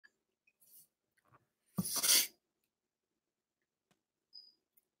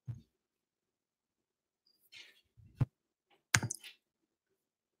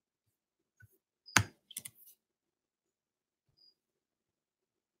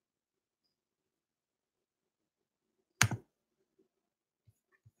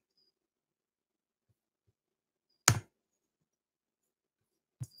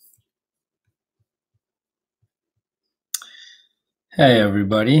Hey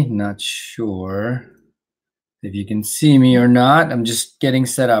everybody, not sure if you can see me or not. I'm just getting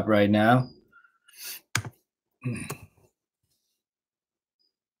set up right now.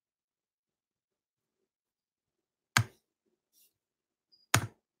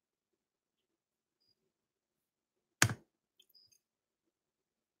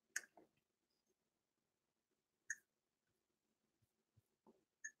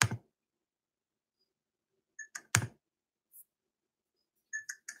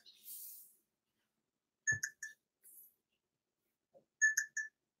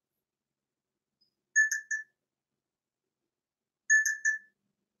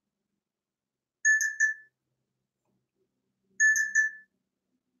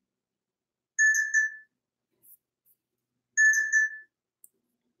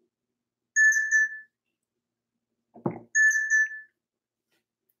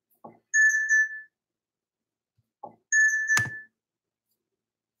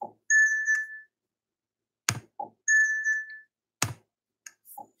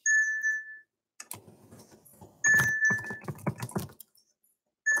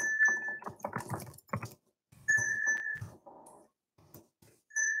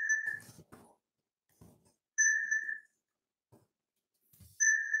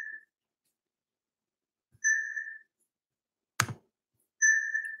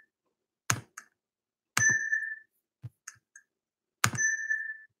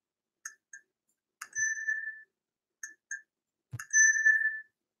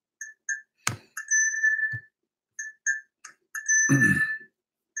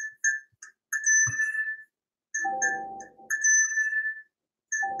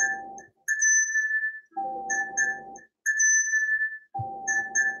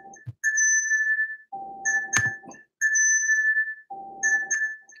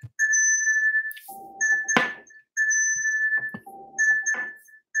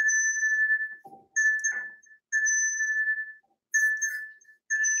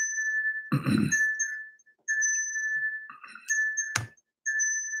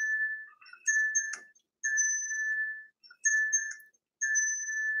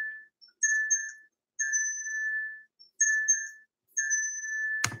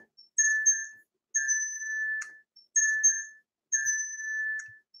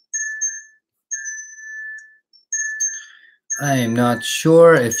 I am not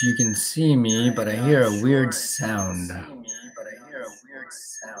sure if you can see me, but I hear a weird sound.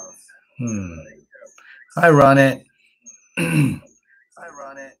 Hi, Ronit.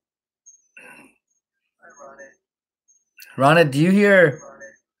 Ronit, do you hear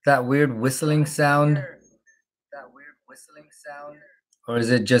that weird whistling sound? Or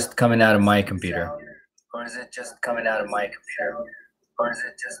is it just coming out of my computer?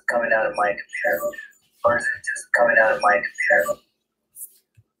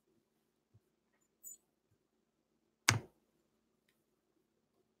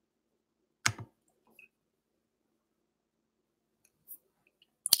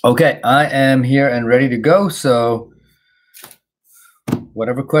 Okay, I am here and ready to go. So,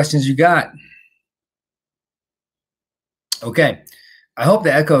 whatever questions you got. Okay, I hope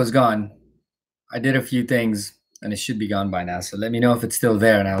the echo is gone. I did a few things and it should be gone by now. So, let me know if it's still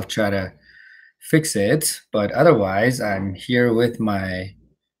there and I'll try to fix it. But otherwise, I'm here with my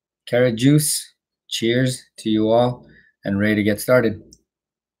carrot juice. Cheers to you all and ready to get started.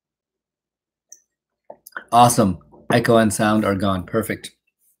 Awesome. Echo and sound are gone. Perfect.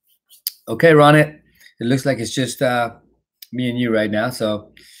 Okay, Ronit. It looks like it's just me and you right now.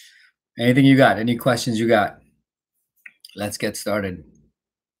 So, anything you got? Any questions you got? Let's get started.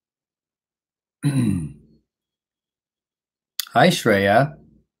 Hi, Shreya.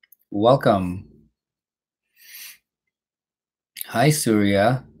 Welcome. Hi,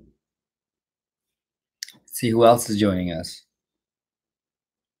 Surya. Let's see who else is joining us.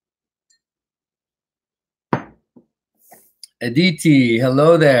 Aditi,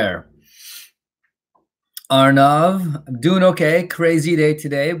 hello there. Arnav, I'm doing okay. Crazy day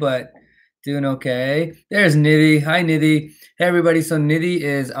today, but doing okay. There's Nidhi. Hi, Nidhi. Hey, everybody. So Nidhi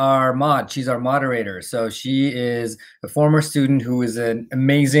is our mod. She's our moderator. So she is a former student who is an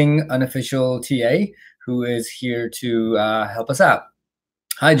amazing unofficial TA who is here to help us out.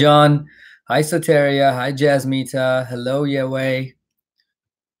 Hi, John. Hi, Soteria. Hi, Jasmita. Hello, Yahweh.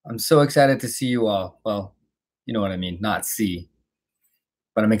 I'm so excited to see you all. Well, you know what I mean, not see.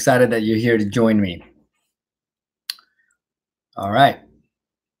 But I'm excited that you're here to join me. All right.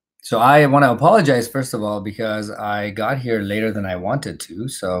 So I want to apologize, first of all, because I got here later than I wanted to.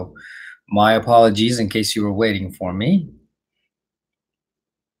 So my apologies in case you were waiting for me.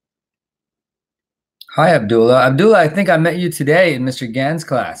 Hi, Abdullah. Abdullah, I think I met you today in Mr. Gann's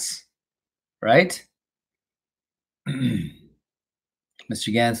class, right?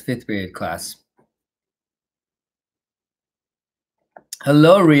 Mr. Gann's fifth grade class.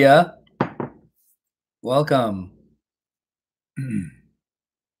 Hello, Ria. Welcome.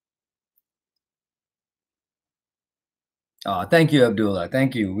 Oh, thank you, Abdullah.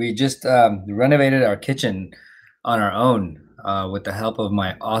 Thank you. We just renovated our kitchen on our own with the help of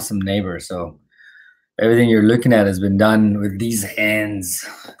my awesome neighbor. So everything you're looking at has been done with these hands.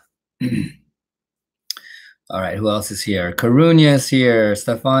 All right, who else is here? Karunia's here.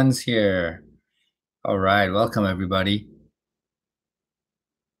 Stefan's here. All right, welcome everybody.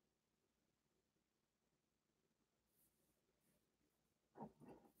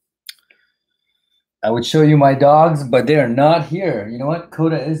 I would show you my dogs, but they are not here. You know what?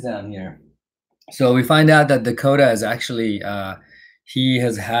 Coda is down here. So we find out that Dakota is actually he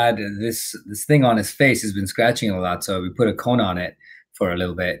has had this thing on his face. He's been scratching a lot, so we put a cone on it for a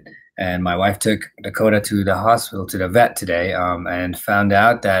little bit. And my wife took Dakota to the hospital, to the vet today, and found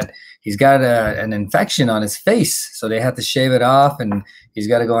out that he's got an infection on his face. So they had to shave it off, and he's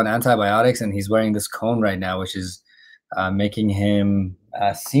got to go on antibiotics. And he's wearing this cone right now, which is making him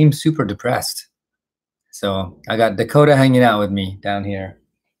seem super depressed. So I got Dakota hanging out with me down here.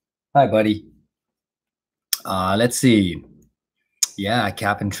 Hi, buddy. Let's see. Yeah,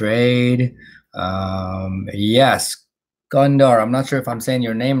 cap and trade. Yes, Gondar. I'm not sure if I'm saying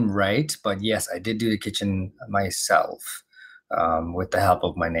your name right, but yes, I did do the kitchen myself with the help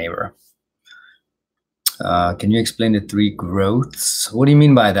of my neighbor. Can you explain the three growths? What do you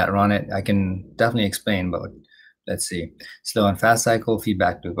mean by that, Ronit? I can definitely explain, but let's see. Slow and fast cycle,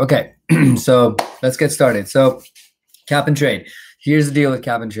 feedback loop. Okay, so let's get started. So cap and trade. Here's the deal with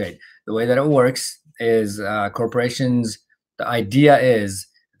cap and trade. The way that it works is corporations, the idea is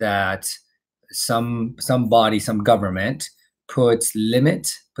that some body, some government puts a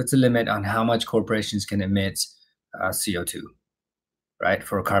limit on how much corporations can emit CO2, right,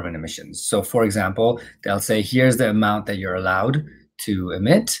 for carbon emissions. So for example, they'll say, here's the amount that you're allowed to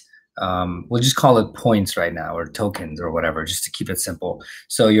emit. We'll just call it points right now, or tokens, or whatever, just to keep it simple.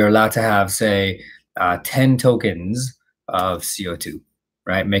 So you're allowed to have, say, 10 tokens of CO2,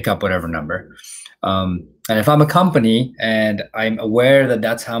 right? Make up whatever number. And if I'm a company and I'm aware that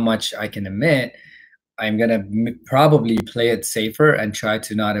that's how much I can emit, I'm going to probably play it safer and try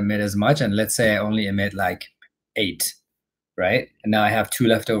to not emit as much. And let's say I only emit like 8, right? And now I have 2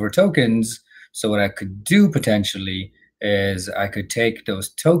 leftover tokens. So what I could do potentially is I could take those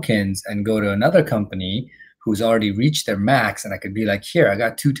tokens and go to another company who's already reached their max, and I could be like, here, I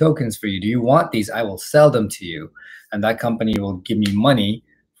got 2 tokens for you. Do you want these? I will sell them to you. And that company will give me money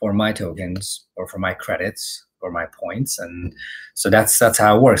for my tokens, or for my credits, or my points. And so that's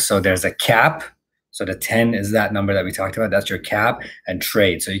how it works. So there's a cap. So the 10 is that number that we talked about. That's your cap, and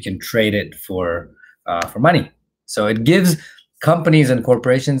trade. So you can trade it for money. So it gives companies and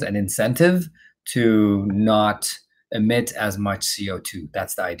corporations an incentive to not emit as much CO2.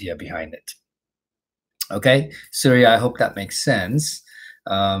 That's the idea behind it. Okay, Surya, I hope that makes sense.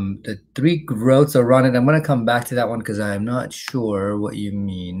 The 3 growths are running. I'm going to come back to that one because I'm not sure what you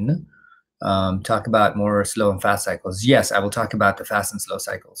mean. Talk about more slow and fast cycles. Yes, I will talk about the fast and slow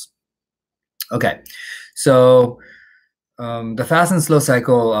cycles. Okay, so the fast and slow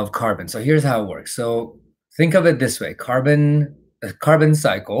cycle of carbon. So here's how it works. So think of it this way: the carbon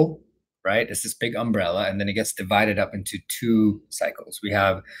cycle, right? It's this big umbrella, and then it gets divided up into 2 cycles. We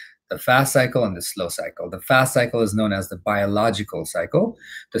have the fast cycle and the slow cycle. The fast cycle is known as the biological cycle.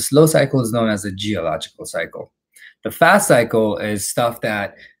 The slow cycle is known as the geological cycle. The fast cycle is stuff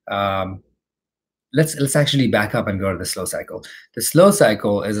that let's actually back up and go to the slow cycle. The slow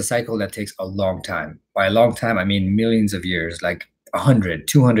cycle is a cycle that takes a long time. By a long time, I mean millions of years, like 100,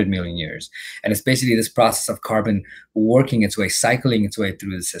 200 million years. And it's basically this process of carbon working its way, cycling its way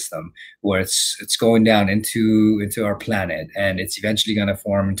through the system, where it's going down into our planet, and it's eventually going to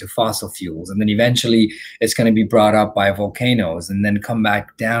form into fossil fuels. And then eventually it's going to be brought up by volcanoes and then come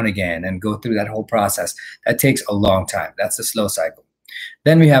back down again and go through that whole process. That takes a long time. That's the slow cycle.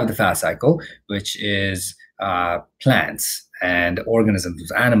 Then we have the fast cycle, which is plants and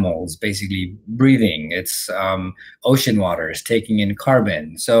organisms, animals, basically breathing. It's ocean waters taking in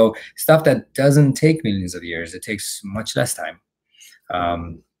carbon. So stuff that doesn't take millions of years. It takes much less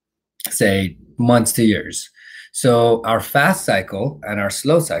time, say months to years. So our fast cycle and our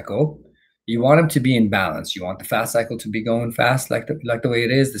slow cycle, you want them to be in balance. You want the fast cycle to be going fast like the way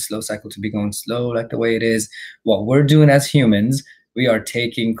it is, the slow cycle to be going slow like the way it is. What we're doing as humans, we are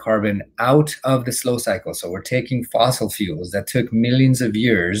taking carbon out of the slow cycle. So we're taking fossil fuels that took millions of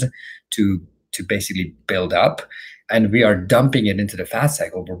years to to basically build up, and we are dumping it into the fat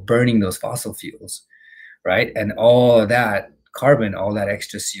cycle. We're burning those fossil fuels, right? And all of that carbon, all that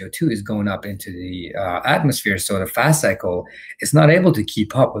extra CO2 is going up into the atmosphere. So the fast cycle is not able to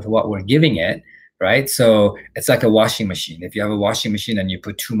keep up with what we're giving it, right? So it's like a washing machine. If you have a washing machine and you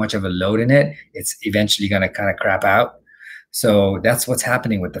put too much of a load in it, it's eventually going to kind of crap out. So that's what's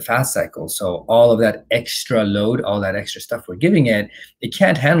happening with the fast cycle. So all of that extra load, all that extra stuff we're giving it, it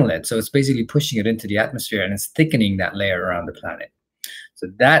can't handle it. So it's basically pushing it into the atmosphere and it's thickening that layer around the planet. So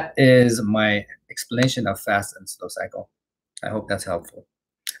that is my explanation of fast and slow cycle. I hope that's helpful.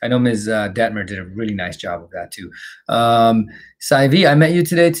 I know Ms. Detmer did a really nice job of that too. Saivi, I met you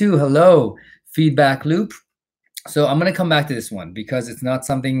today too. Hello. Feedback loop. So I'm going to come back to this one because it's not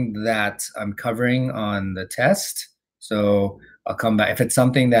something that I'm covering on the test. So I'll come back. If it's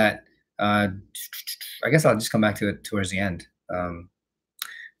something that, I guess I'll just come back to it towards the end.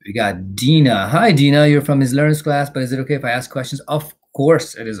 We got Dina. Hi, Dina. You're from Ms. Learn's class, but is it okay if I ask questions? Of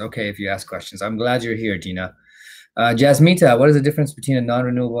course it is okay if you ask questions. I'm glad you're here, Dina. Jasmita, what is the difference between a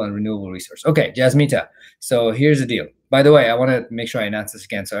non-renewable and renewable resource? Okay, Jasmita. So here's the deal. By the way, I want to make sure I announce this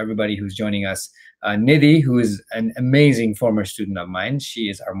again. So everybody who's joining us, Nidhi, who is an amazing former student of mine, she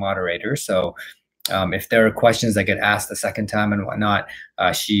is our moderator. So if there are questions that get asked the second time and whatnot,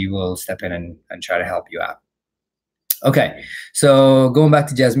 she will step in and try to help you out. Okay, so going back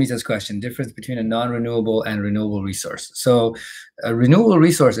to Jasmita's question, difference between a non-renewable and renewable resource. So a renewable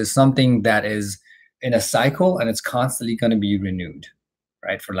resource is something that is in a cycle and it's constantly going to be renewed,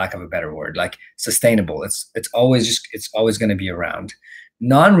 right? For lack of a better word, like sustainable. It's always going to be around.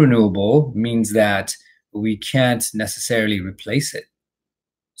 Non-renewable means that we can't necessarily replace it.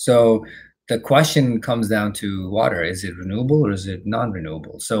 So the question comes down to water. Is it renewable or is it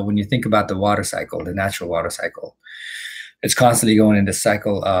non-renewable? So when you think about the water cycle, the natural water cycle, it's constantly going in the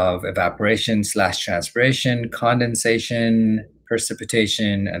cycle of evaporation / transpiration, condensation,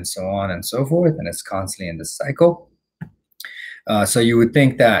 precipitation, and so on and so forth. And it's constantly in this cycle. So you would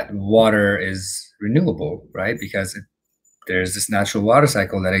think that water is renewable, right? Because there's this natural water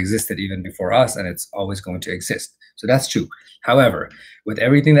cycle that existed even before us, and it's always going to exist. So that's true. However, with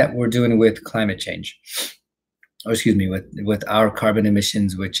everything that we're doing with climate change, or excuse me, with our carbon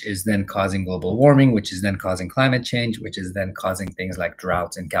emissions, which is then causing global warming, which is then causing climate change, which is then causing things like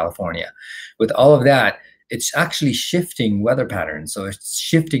droughts in California. With all of that, it's actually shifting weather patterns. So it's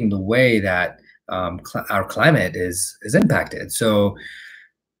shifting the way that our climate is impacted. So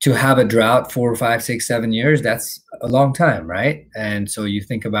to have a drought 4, 5, 6, 7 years, that's a long time, right? And so you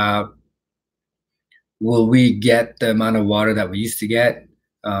think about, will we get the amount of water that we used to get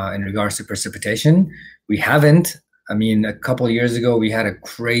in regards to precipitation? We haven't. I mean, a couple of years ago, we had a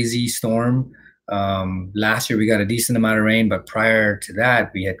crazy storm. Last year, we got a decent amount of rain, but prior to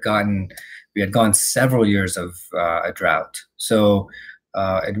that, we had gone several years of a drought. So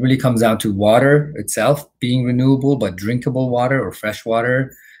it really comes down to water itself being renewable, but drinkable water or fresh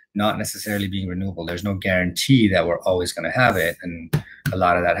water not necessarily being renewable. There's no guarantee that we're always going to have it, and a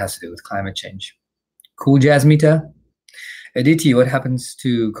lot of that has to do with climate change. Cool, Jasmita? Aditi, what happens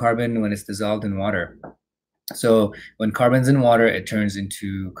to carbon when it's dissolved in water? So when carbon's in water, it turns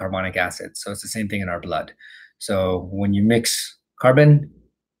into carbonic acid. So it's the same thing in our blood. So when you mix carbon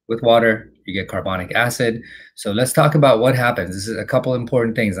with water, you get carbonic acid. So let's talk about what happens. This is a couple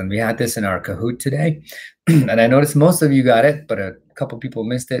important things, and we had this in our Kahoot today. And I noticed most of you got it, but a couple people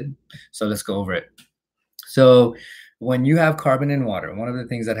missed it. So let's go over it. So when you have carbon in water, one of the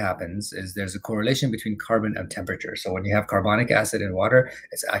things that happens is there's a correlation between carbon and temperature. So when you have carbonic acid in water,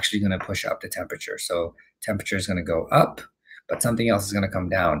 it's actually going to push up the temperature. So temperature is going to go up, but something else is going to come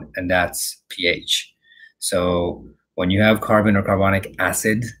down, and that's pH. So when you have carbon or carbonic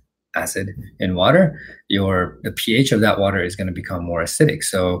acid in water, the pH of that water is going to become more acidic.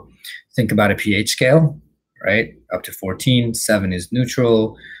 So think about a pH scale, right? Up to 14, 7 is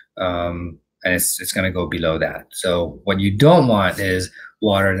neutral. And it's going to go below that. So what you don't want is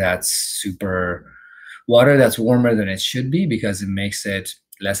water that's warmer than it should be, because it makes it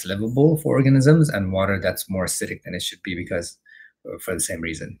less livable for organisms, and water that's more acidic than it should be because for the same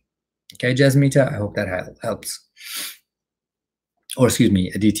reason. Okay, Jasmita, I hope that helps. Or excuse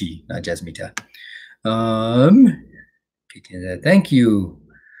me, Aditi, not Jasmita. Thank you,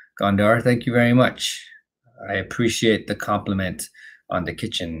 Gondar. Thank you very much. I appreciate the compliment on the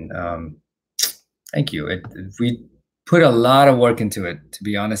kitchen. Thank you. We put a lot of work into it. To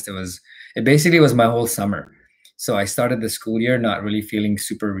be honest, it basically was my whole summer. So I started the school year not really feeling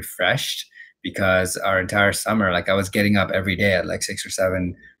super refreshed, because our entire summer, like I was getting up every day at like 6 or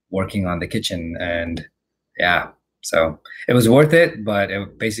 7, working on the kitchen, and yeah, So it was worth it, but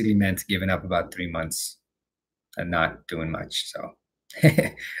it basically meant giving up about 3 months and not doing much. So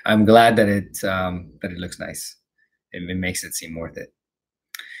I'm glad that it looks nice. It makes it seem worth it.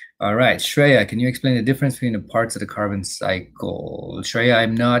 All right, Shreya, can you explain the difference between the parts of the carbon cycle? Shreya,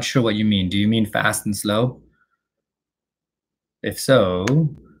 I'm not sure what you mean. Do you mean fast and slow? If so,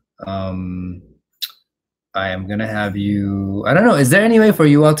 um, I am gonna have you, I don't know, is there any way for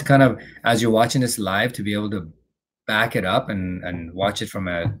you all to kind of, as you're watching this live, to be able to back it up and watch it from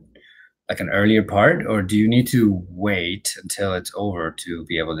a like an earlier part, or do you need to wait until it's over to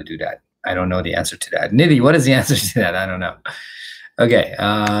be able to do that? I don't know the answer to that. Nidhi, what is the answer to that? I don't know. Okay,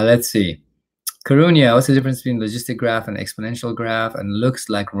 let's see. Karunya, what's the difference between logistic graph and exponential graph? And looks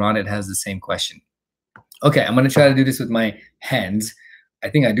like Ronit has the same question. Okay, I'm gonna try to do this with my hands. I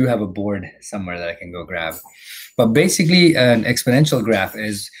think I do have a board somewhere that I can go grab. But basically, an exponential graph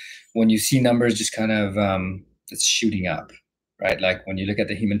is when you see numbers just kind of it's shooting up, right? Like when you look at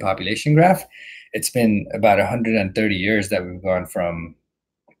the human population graph, it's been about 130 years that we've gone from,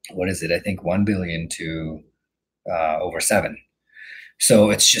 what is it? I think 1 billion to over 7. So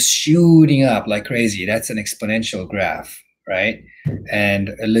it's just shooting up like crazy. That's an exponential graph, right? And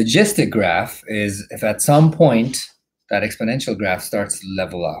a logistic graph is if at some point that exponential graph starts to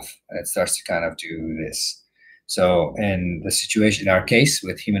level off and it starts to kind of do this. So in the situation, in our case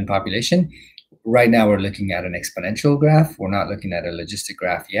with human population, right now we're looking at an exponential graph. We're not looking at a logistic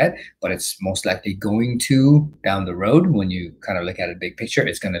graph yet, but it's most likely going to down the road. When you kind of look at a big picture,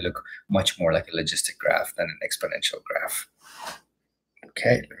 it's going to look much more like a logistic graph than an exponential graph.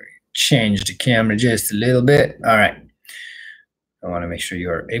 Okay, let me change the camera just a little bit. All right. I want to make sure you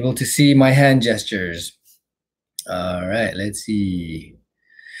are able to see my hand gestures. All right, let's see.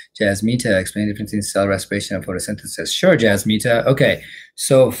 Jasmita, explain the difference in cell respiration and photosynthesis. Sure, Jasmita. Okay,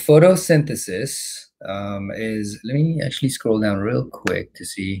 so photosynthesis is, let me actually scroll down real quick to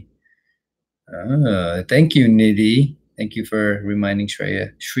see. Thank you, Nidhi. Thank you for reminding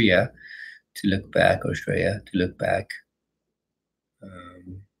Shreya to look back, or Shreya to look back.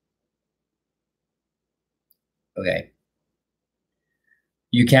 Okay.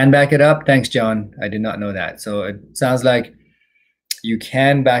 You can back it up? Thanks, John. I did not know that. So it sounds like you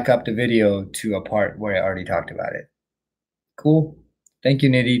can back up the video to a part where I already talked about it. Cool. Thank you,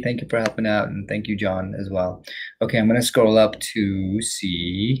 Nidhi. Thank you for helping out. And thank you, John, as well. Okay, I'm going to scroll up to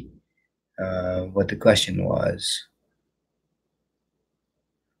see what the question was.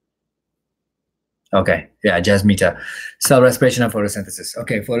 Okay, yeah, Jasmita. Cell respiration and photosynthesis.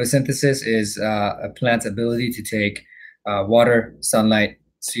 Okay, photosynthesis is a plant's ability to take water, sunlight,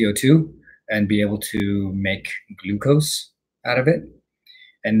 CO2, and be able to make glucose out of it.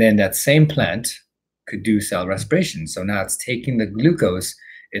 And then that same plant could do cell respiration. So now it's taking the glucose,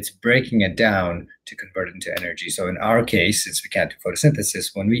 it's breaking it down to convert it into energy. So in our case, since we can't do photosynthesis,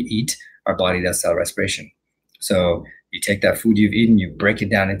 when we eat, our body does cell respiration. So you take that food you've eaten, you break it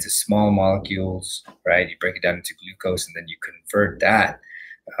down into small molecules, right? You break it down into glucose, and then you convert that.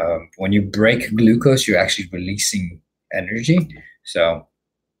 When you break glucose, you're actually releasing energy. So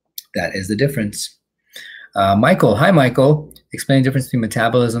that is the difference. Michael, hi, Michael. Explain the difference between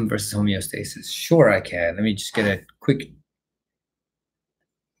metabolism versus homeostasis. Sure, I can. Let me just get a quick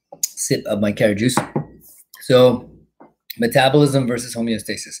sip of my carrot juice. So metabolism versus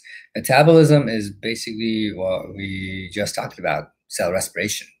homeostasis. Metabolism is basically what we just talked about, cell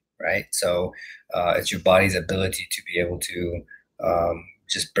respiration, right? So it's your body's ability to be able to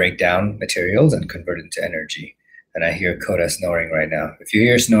just break down materials and convert it into energy. And I hear Coda snoring right now. If you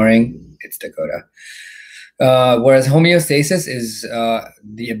hear snoring, it's Dakota. Whereas homeostasis is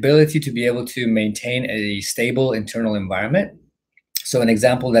the ability to be able to maintain a stable internal environment. So an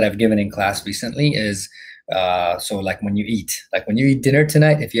example that I've given in class recently is, so like when you eat dinner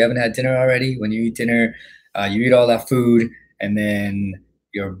tonight, if you haven't had dinner already, when you eat dinner, you eat all that food, and then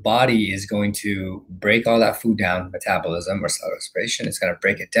your body is going to break all that food down, metabolism or cell respiration. It's going to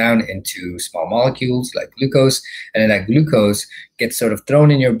break it down into small molecules like glucose, and then that glucose gets sort of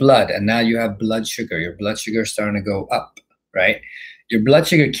thrown in your blood, and now you have blood sugar. Your blood sugar is starting to go up, right? Your blood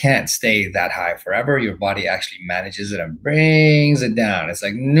sugar can't stay that high forever. Your body actually manages it and brings it down. It's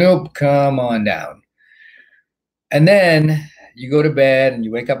like, nope, come on down. And then you go to bed and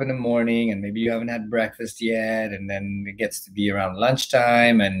you wake up in the morning and maybe you haven't had breakfast yet. And then it gets to be around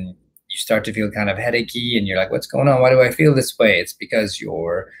lunchtime and you start to feel kind of headachy and you're like, what's going on? Why do I feel this way? It's because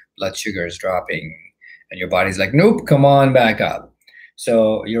your blood sugar is dropping and your body's like, nope, come on back up.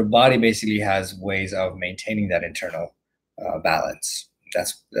 So your body basically has ways of maintaining that internal balance.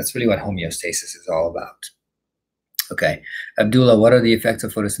 That's really what homeostasis is all about. Okay. Abdullah, what are the effects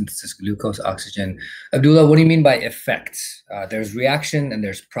of photosynthesis? Glucose, oxygen. Abdullah, what do you mean by effects? There's reaction and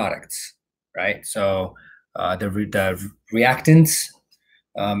there's products, right? So the reactants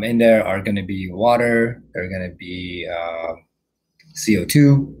in there are going to be water, they're going to be CO2,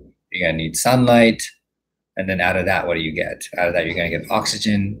 you're going to need sunlight. And then out of that, what do you get? Out of that, you're going to get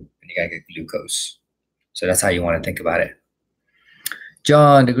oxygen and you're going to get glucose. So that's how you want to think about it.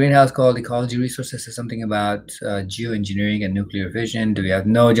 John, the greenhouse called Ecology Resources says something about geoengineering and nuclear fission. Do we have?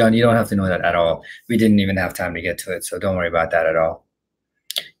 No, John, you don't have to know that at all. We didn't even have time to get to it, so don't worry about that at all.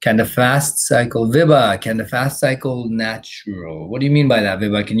 Can the fast cycle, Viba, can the fast cycle natural? What do you mean by that,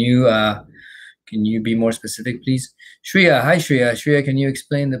 Viba? Can you be more specific, please? Shreya, hi Shreya. Shreya, can you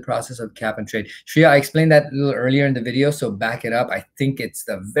explain the process of cap and trade? Shreya, I explained that a little earlier in the video, so back it up. I think it's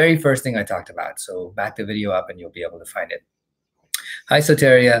the very first thing I talked about. So back the video up and you'll be able to find it. Hi,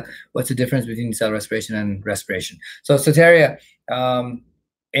 Soteria. What's the difference between cell respiration and respiration? So, Soteria,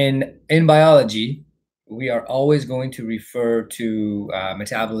 in biology, we are always going to refer to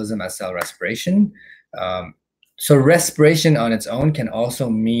metabolism as cell respiration. So, respiration on its own can also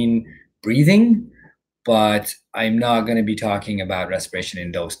mean breathing, but I'm not going to be talking about respiration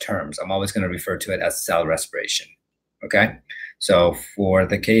in those terms. I'm always going to refer to it as cell respiration. Okay. So, for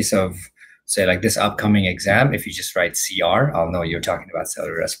the case of say like this upcoming exam, if you just write CR, I'll know you're talking about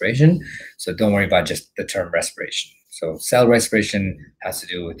cellular respiration. So don't worry about just the term respiration. So cell respiration has to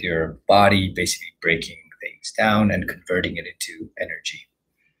do with your body basically breaking things down and converting it into energy.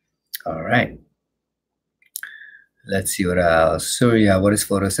 All right. Let's see what else. Surya, what is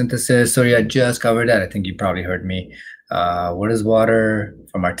photosynthesis? Surya just covered that. I think you probably heard me. Where does water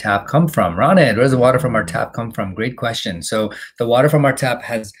from our tap come from? Ronit, where does the water from our tap come from? Great question. So the water from our tap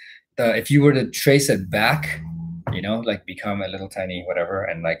has if you were to trace it back, you know, like become a little tiny whatever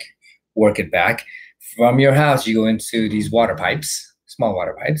and like work it back from your house, you go into these water pipes, small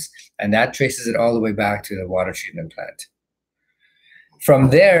water pipes, and that traces it all the way back to the water treatment plant.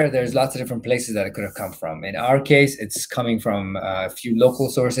 From there, there's lots of different places that it could have come from. In our case, it's coming from a few local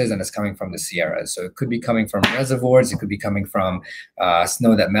sources and it's coming from the Sierras. So it could be coming from reservoirs. It could be coming from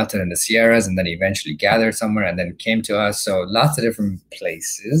snow that melted in the Sierras and then eventually gathered somewhere and then came to us. So lots of different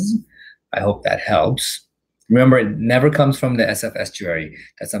places. I hope that helps. Remember, it never comes from the SF estuary.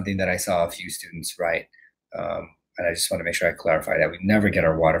 That's something that I saw a few students write. And I just want to make sure I clarify that. We never get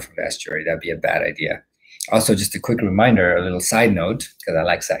our water from the estuary. That'd be a bad idea. Also, just a quick reminder, a little side note, because I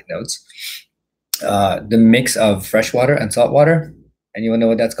like side notes. The mix of freshwater and saltwater, anyone know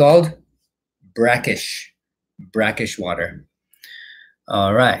what that's called? Brackish water.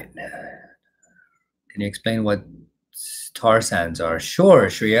 All right. Can you explain what tar sands are? Sure,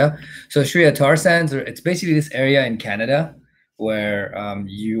 Shreya. So Shreya, tar sands it's basically this area in Canada where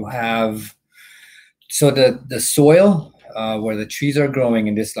you have, so the soil where the trees are growing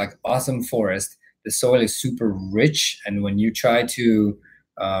in this like awesome forest, the soil is super rich, and when you try to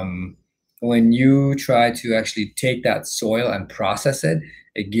actually take that soil and process it,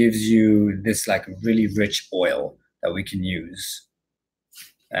 it gives you this like really rich oil that we can use.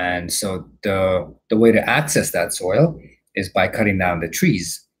 And so the way to access that soil is by cutting down the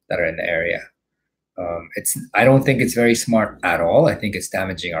trees that are in the area. I don't think it's very smart at all. I think it's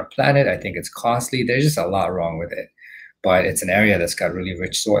damaging our planet. I think it's costly. There's just a lot wrong with it. But it's an area that's got really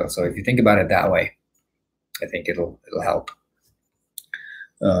rich soil. So if you think about it that way, I think it'll help.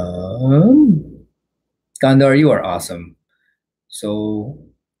 Gandhar, you are awesome. So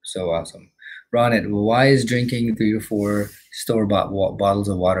awesome. Ronit, why is drinking 3 to 4 store-bought bottles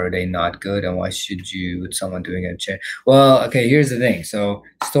of water a day not good, and why should you, with someone doing it? Well, okay, here's the thing. So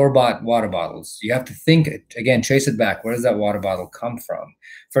store-bought water bottles, you have to think, again, trace it back. Where does that water bottle come from?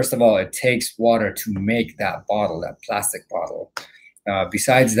 First of all, it takes water to make that bottle, that plastic bottle.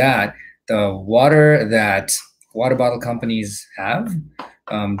 Besides that, the water that water bottle companies have,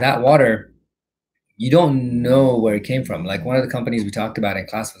 that water, you don't know where it came from. Like one of the companies we talked about in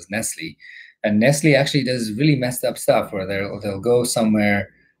class was Nestle. And Nestle actually does really messed up stuff where they'll go somewhere,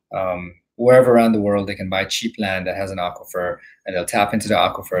 wherever around the world, they can buy cheap land that has an aquifer, and they'll tap into the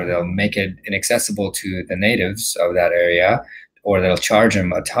aquifer. They'll make it inaccessible to the natives of that area, or they'll charge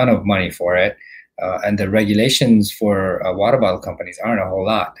them a ton of money for it. And the regulations for water bottle companies aren't a whole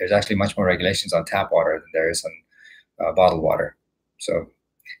lot. There's actually much more regulations on tap water than there is on bottled water. So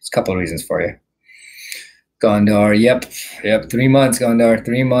it's a couple of reasons for you. Gondar, yep, 3 months, Gondar,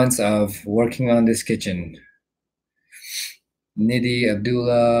 3 months of working on this kitchen. Nidhi,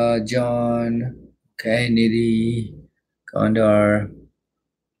 Abdullah, John, okay, Nidhi, Gondar.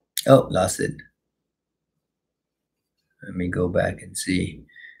 Oh, lost it. Let me go back and see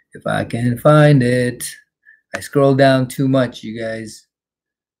if I can find it. I scroll down too much, you guys.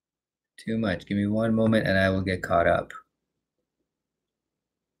 Too much. Give me one moment and I will get caught up.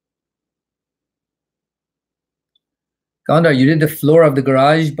 Gondar, you did the floor of the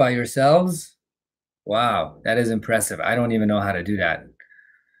garage by yourselves? Wow, that is impressive. I don't even know how to do that.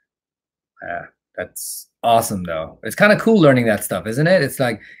 That's awesome, though. It's kind of cool learning that stuff, isn't it? It's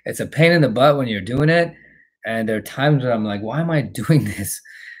like it's a pain in the butt when you're doing it, and there are times when I'm like, why am I doing this?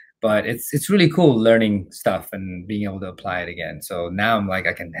 But it's really cool learning stuff and being able to apply it again. So now I'm like,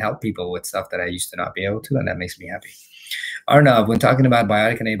 I can help people with stuff that I used to not be able to, and that makes me happy. Arnav, when talking about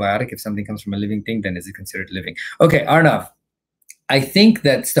biotic and abiotic, if something comes from a living thing, then is it considered living? Okay, Arnav, I think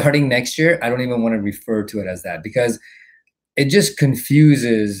that starting next year, I don't even want to refer to it as that because it just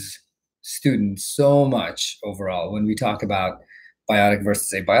confuses students so much overall when we talk about biotic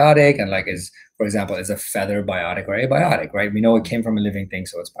versus abiotic, and like is, for example, is a feather biotic or abiotic, right? We know it came from a living thing,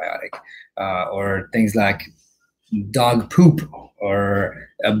 so it's biotic. Or things like dog poop or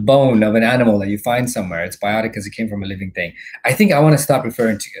a bone of an animal that you find somewhere, it's biotic because it came from a living thing. I think I want to stop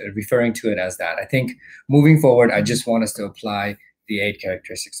referring to it as that. I think moving forward, I just want us to apply the 8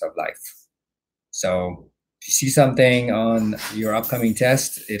 characteristics of life. So if you see something on your upcoming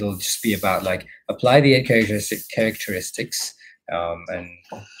test, it'll just be about like apply the 8 characteristics and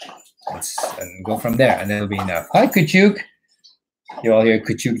go from there, and that'll be enough. Hi, Kuchuk. You all hear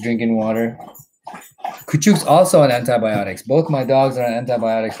Kuchuk drinking water? Kuchuk's also on antibiotics. Both my dogs are on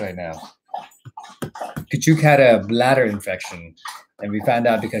antibiotics right now. Kuchuk had a bladder infection, and we found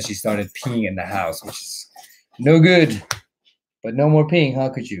out because she started peeing in the house, which is no good. But no more peeing, huh,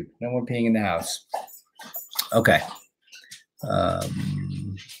 Kuchuk? No more peeing in the house. Okay.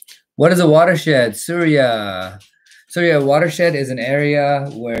 What is a watershed? Surya, a watershed is an area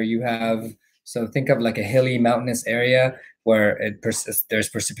where you have, so think of like a hilly mountainous area where there's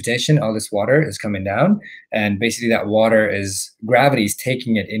precipitation, all this water is coming down, and basically that water is, gravity is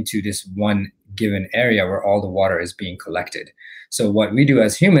taking it into this one given area where all the water is being collected. So what we do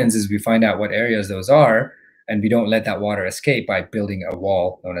as humans is we find out what areas those are, and we don't let that water escape by building a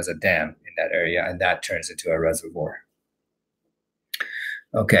wall known as a dam in that area, and that turns into a reservoir.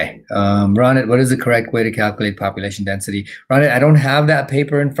 Okay, Ronit, what is the correct way to calculate population density? Ronit, I don't have that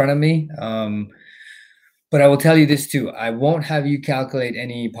paper in front of me, but I will tell you this too. I won't have you calculate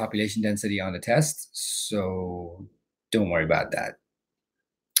any population density on the test, so don't worry about that.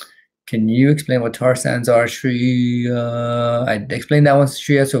 Can you explain what tar sands are, Shri? I explained that one,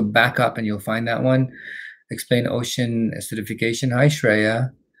 Shreya, so back up and you'll find that one. Explain ocean acidification. Hi,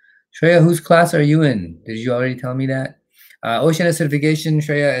 Shreya. Shreya, whose class are you in? Did you already tell me that? Ocean acidification,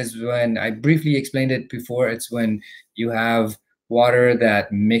 Shreya, is when, I briefly explained it before, it's when you have water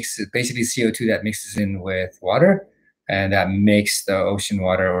that mixes, basically CO2 that mixes in with water, and that makes the ocean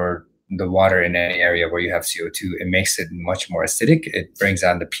water or the water in any area where you have CO2, it makes it much more acidic. It brings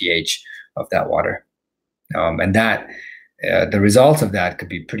down the pH of that water. And that, the results of that could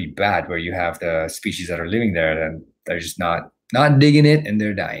be pretty bad, where you have the species that are living there and they're just not digging it and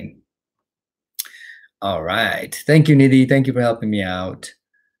they're dying. All right. Thank you, Nidhi. Thank you for helping me out.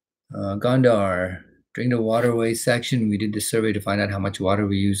 Gondar, during the waterway section, we did the survey to find out how much water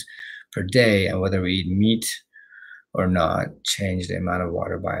we use per day and whether we eat meat or not. Change the amount of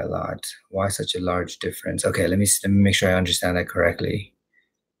water by a lot. Why such a large difference? Okay, let me make sure I understand that correctly.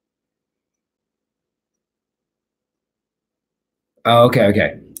 Oh,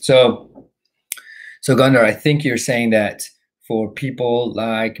 okay. So Gondar, I think you're saying that for people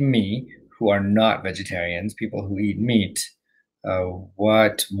like me who are not vegetarians, people who eat meat,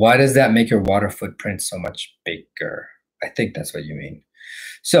 why does that make your water footprint so much bigger? I think that's what you mean.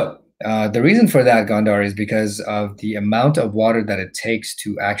 So the reason for that, Gondar, is because of the amount of water that it takes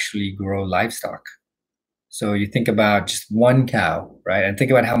to actually grow livestock. So you think about just one cow, right? And think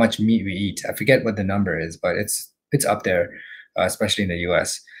about how much meat we eat. I forget what the number is, but it's up there, especially in the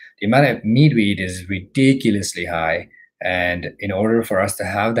US. The amount of meat we eat is ridiculously high. And in order for us to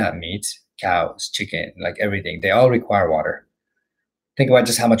have that meat, cows, chicken, like everything, they all require water. Think about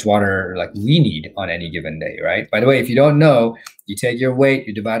just how much water like we need on any given day, right? By the way, if you don't know, you take your weight,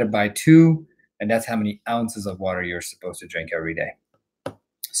 you divide it by 2, and that's how many ounces of water you're supposed to drink every day.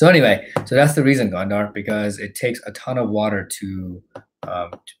 So anyway, so that's the reason, Gondar, because it takes a ton of water to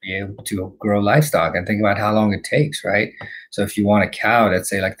be able to grow livestock. And think about how long it takes, right? So if you want a cow that's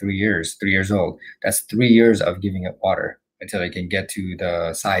say like 3 years old, that's 3 years of giving it water until it can get to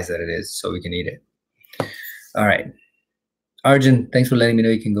the size that it is so we can eat it. All right. Arjun, thanks for letting me know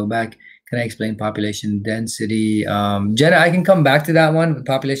you can go back. Can I explain population density? Jenna, I can come back to that one,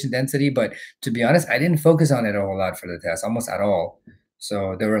 population density, but to be honest, I didn't focus on it a whole lot for the test, almost at all.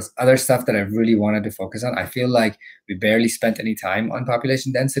 So there was other stuff that I really wanted to focus on. I feel like we barely spent any time on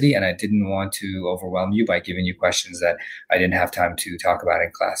population density, and I didn't want to overwhelm you by giving you questions that I didn't have time to talk about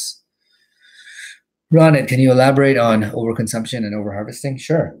in class. Ronit, can you elaborate on overconsumption and overharvesting?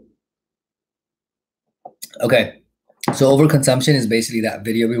 Sure. Okay. So overconsumption is basically that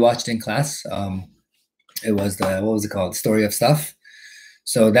video we watched in class. It was what was it called? Story of Stuff.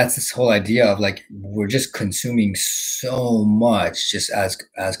 So that's this whole idea of like we're just consuming so much just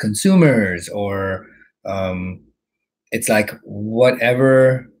as consumers, or it's like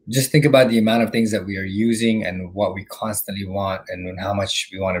whatever. Just think about the amount of things that we are using and what we constantly want and how much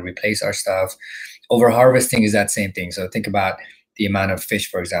we want to replace our stuff. Over harvesting is that same thing. So think about the amount of fish,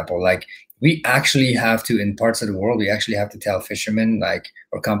 for example. Like we actually have to, in parts of the world, we actually have to tell fishermen like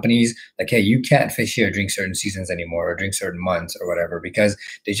or companies like, hey, you can't fish here during certain seasons anymore or during certain months or whatever, because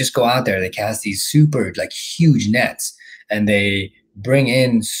they just go out there, they cast these super like huge nets and they bring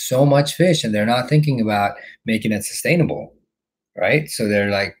in so much fish and they're not thinking about making it sustainable, right? So they're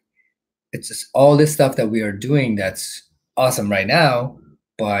like, it's just all this stuff that we are doing that's awesome right now,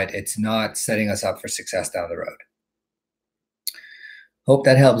 but it's not setting us up for success down the road. Hope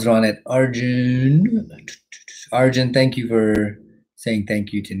that helps, Ronit. Arjun, thank you for saying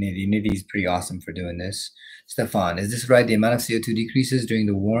thank you to Nidhi. Nidhi's pretty awesome for doing this. Stefan, is this right? The amount of CO2 decreases during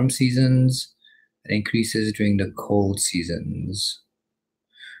the warm seasons and increases during the cold seasons.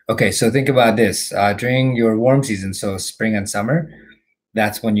 Okay, so think about this. During your warm season, so spring and summer,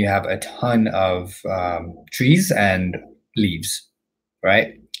 that's when you have a ton of trees and leaves,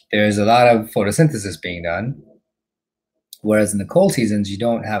 right? There's a lot of photosynthesis being done. Whereas in the cold seasons, you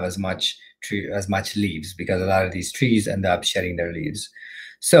don't have as much leaves because a lot of these trees end up shedding their leaves.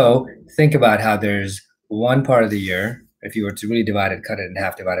 So think about how there's one part of the year, if you were to really divide it, cut it in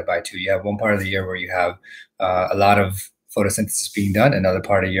half, divide it by 2, you have one part of the year where you have a lot of photosynthesis being done, another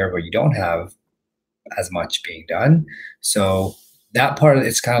part of the year where you don't have as much being done. So that part of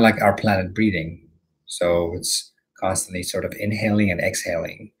it's kind of like our planet breathing. So it's constantly sort of inhaling and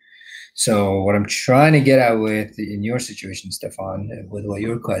exhaling. So what I'm trying to get at with in your situation, Stefan, with what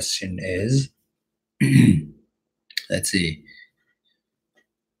your question is, let's see.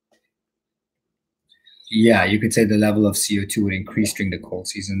 Yeah, you could say the level of CO2 would increase during the cold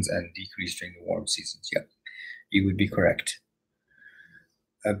seasons and decrease during the warm seasons. Yep, you would be correct.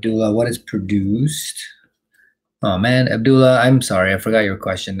 Abdullah, what is produced? Oh man, Abdullah, I'm sorry, I forgot your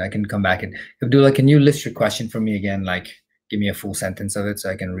question. I can come back and Abdullah, can you list your question for me again? Like, give me a full sentence of it so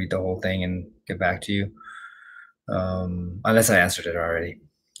I can read the whole thing and get back to you. Unless I answered it already.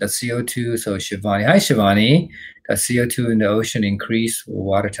 Does CO2, so Shivani, hi Shivani, does CO2 in the ocean increase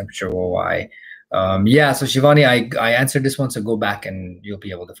water temperature or why? Yeah, so Shivani, I answered this one, so go back and you'll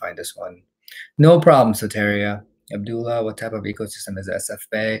be able to find this one. No problem, Soteria. Abdullah, what type of ecosystem is SF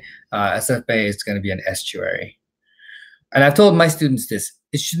Bay? SF Bay is going to be an estuary. And I've told my students this,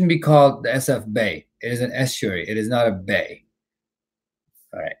 it shouldn't be called the SF Bay. It is an estuary. It is not a bay.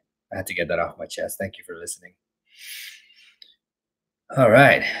 All right, I had to get that off my chest. Thank you for listening. All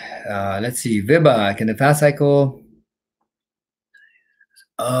right, let's see. Vibha, can the fast cycle?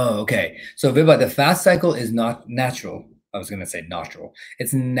 Oh, okay. So Vibha, the fast cycle is not natural. I was going to say natural.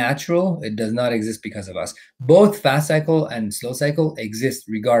 It's natural. It does not exist because of us. Both fast cycle and slow cycle exist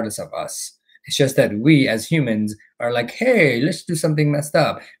regardless of us. It's just that we as humans are like, hey, let's do something messed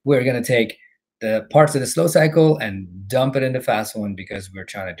up. We're going to take the parts of the slow cycle and dump it in the fast one because we're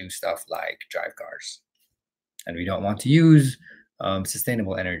trying to do stuff like drive cars. And we don't want to use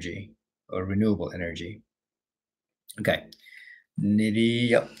sustainable energy or renewable energy. Okay. Nidhi,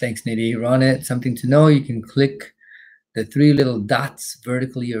 yep, thanks Nidhi. Ronit, something to know, you can click the 3 little dots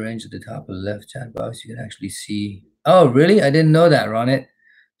vertically arranged at the top of the left chat box. You can actually see. Oh, really? I didn't know that, Ronit.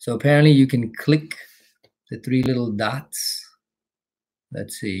 So apparently you can click the 3 little dots.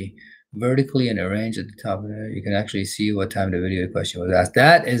 Let's see, vertically and arranged at the top of there. You can actually see what time the video question was asked.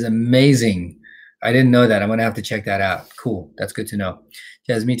 That is amazing. I didn't know that. I'm going to have to check that out. Cool. That's good to know.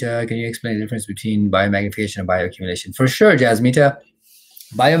 Jasmita, can you explain the difference between biomagnification and bioaccumulation? For sure, Jasmita.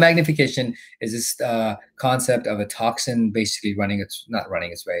 Biomagnification is this concept of a toxin basically not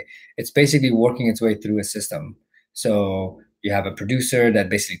running its way. It's basically working its way through a system. So you have a producer that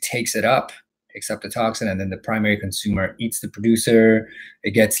basically takes up the toxin, and then the primary consumer eats the producer.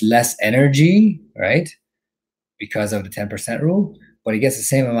 It gets less energy, right? Because of the 10% rule, but it gets the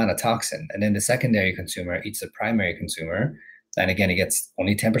same amount of toxin. And then the secondary consumer eats the primary consumer. And again, it gets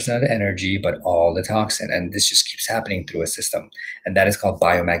only 10% of the energy, but all the toxin. And this just keeps happening through a system. And that is called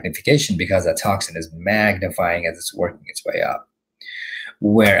biomagnification because that toxin is magnifying as it's working its way up.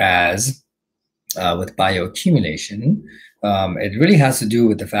 Whereas with bioaccumulation, It really has to do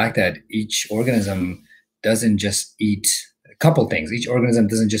with the fact that each organism doesn't just eat a couple things. Each organism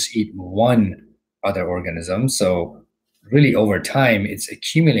doesn't just eat one other organism. So really over time, it's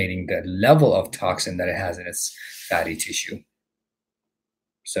accumulating the level of toxin that it has in its fatty tissue.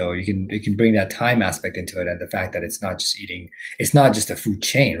 So you can bring that time aspect into it, and the fact that it's not just a food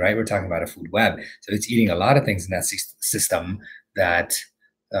chain, right? We're talking about a food web. So it's eating a lot of things in that system that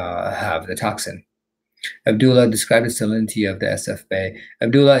have the toxin. Abdullah described the salinity of the SF Bay.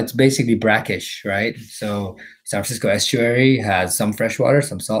 Abdullah, it's basically brackish, right? So San Francisco estuary has some fresh water,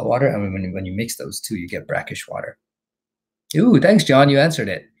 some salt water, and when you mix those two, you get brackish water. Ooh, thanks, John. You answered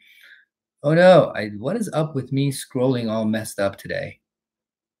it. Oh no, what is up with me scrolling all messed up today?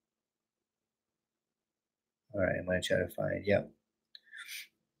 All right, I'm gonna try to find. Yep.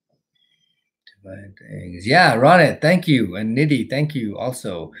 Things. Yeah, Ronit, thank you. And Nidhi, thank you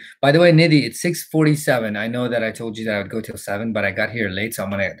also. By the way, Nidhi, it's 6:47. I know that I told you that I would go till 7, but I got here late, so I'm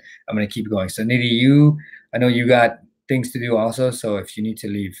gonna keep going. So Nidhi, I know you got things to do also, so if you need to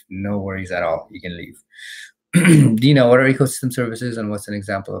leave, no worries at all. You can leave. Dina, what are ecosystem services and what's an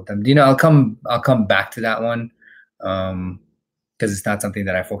example of them? Dina, I'll come back to that one. Because it's not something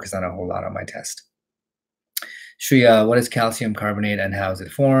that I focus on a whole lot on my test. Shreya, what is calcium carbonate and how is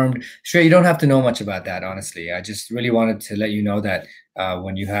it formed? Shreya, you don't have to know much about that, honestly. I just really wanted to let you know that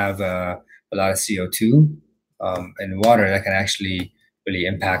when you have a lot of CO2 in water, that can actually really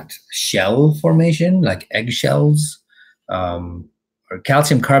impact shell formation, like eggshells. Or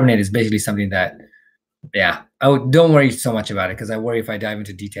calcium carbonate is basically something that, yeah, don't worry so much about it, because I worry if I dive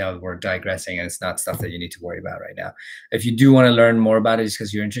into detail, we're digressing and it's not stuff that you need to worry about right now. If you do want to learn more about it just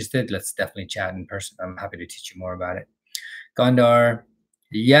because you're interested, let's definitely chat in person. I'm happy to teach you more about it. Gondar,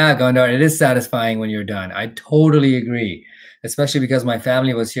 yeah, Gondar, it is satisfying when you're done. I totally agree, especially because my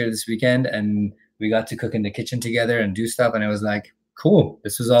family was here this weekend and we got to cook in the kitchen together and do stuff. And it was like, cool,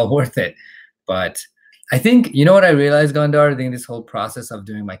 this was all worth it. But I think, you know what I realized, Gondar, I think this whole process of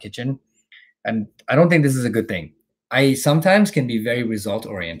doing my kitchen, and I don't think this is a good thing. I sometimes can be very result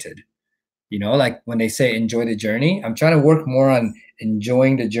oriented. Like when they say enjoy the journey, I'm trying to work more on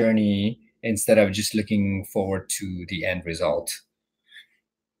enjoying the journey instead of just looking forward to the end result.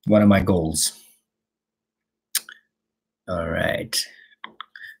 One of my goals. All right.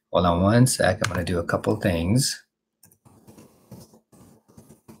 Hold on one sec. I'm going to do a couple things.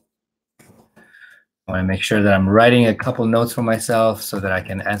 I want to make sure that I'm writing a couple notes for myself so that I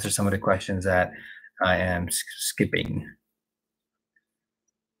can answer some of the questions that I am skipping.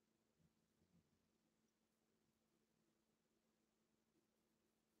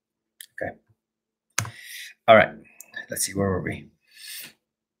 Okay. All right. Let's see, where were we?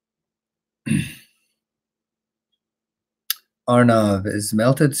 Arnav, is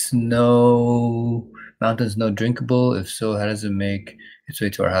melted snow, mountain snow drinkable? If so, how does it make its way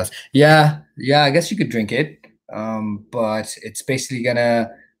to our house? Yeah, I guess you could drink it. But it's basically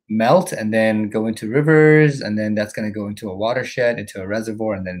gonna melt and then go into rivers, and then that's gonna go into a watershed, into a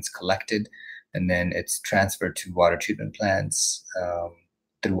reservoir, and then it's collected, and then it's transferred to water treatment plants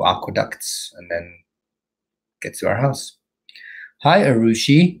through aqueducts, and then gets to our house. Hi,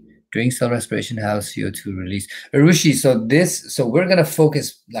 Arushi. During cell respiration, how CO2 release? Arushi, so we're gonna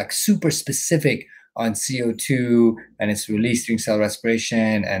focus like super specific on CO2 and its release during cell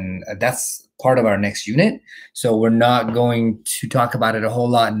respiration, and that's part of our next unit. So we're not going to talk about it a whole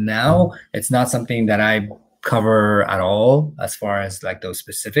lot now. It's not something that I cover at all as far as like those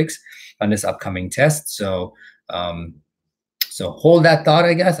specifics on this upcoming test. So hold that thought,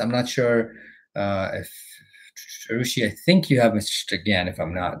 I guess. I'm not sure if Arushi, I think you have messaged again, if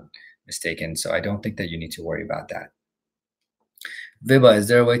I'm not mistaken. So I don't think that you need to worry about that. Viba, is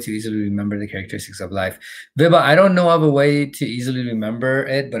there a way to easily remember the characteristics of life? Viba, I don't know of a way to easily remember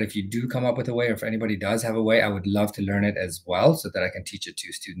it, but if you do come up with a way, or if anybody does have a way, I would love to learn it as well so that I can teach it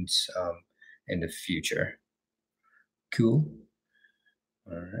to students in the future. Cool.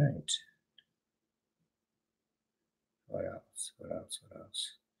 All right. What else? What else? What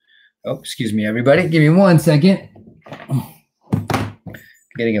else? Oh, excuse me, everybody. Give me 1 second.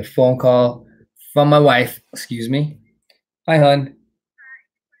 Getting a phone call from my wife. Excuse me. Hi, hon.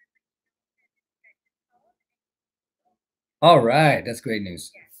 All right. That's great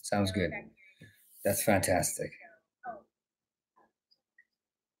news. Sounds good. That's fantastic.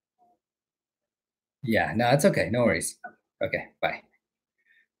 Yeah, no, it's okay. No worries. Okay, bye.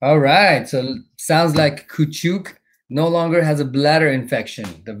 All right. So sounds like Kuchuk no longer has a bladder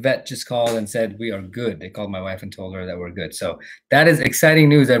infection. The vet just called and said we are good. They called my wife and told her that we're good. So that is exciting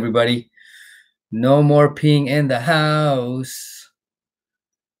news, everybody. No more peeing in the house.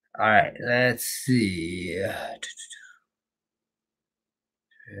 All right, let's see.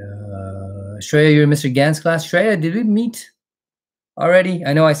 Shreya, you're in Mr. Gan's class. Shreya, did we meet already?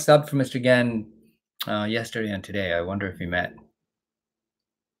 I know I subbed for Mr. Gan yesterday and today. I wonder if we met.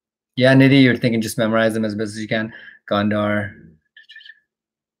 Yeah, Nidhi, you're thinking just memorize them as best as you can. Gondar.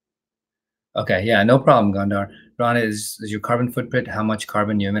 Okay, yeah, no problem, Gondar. Ronit, is your carbon footprint how much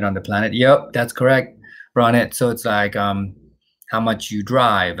carbon you emit on the planet? Yep, that's correct, Ronit. So it's like how much you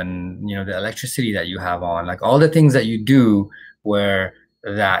drive and the electricity that you have on, like all the things that you do where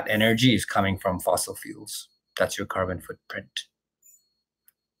that energy is coming from fossil fuels. That's your carbon footprint.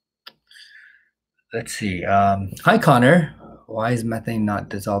 Let's see. Hi, Connor. Why is methane not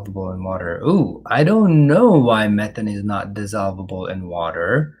dissolvable in water? Ooh, I don't know why methane is not dissolvable in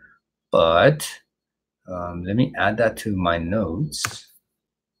water, but let me add that to my notes.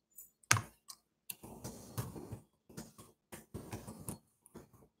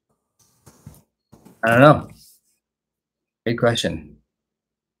 I don't know. Great question.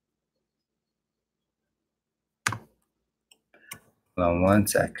 Hold on one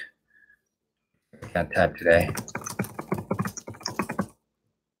sec. I can't type today.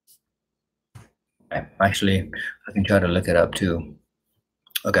 Actually, I can try to look it up too.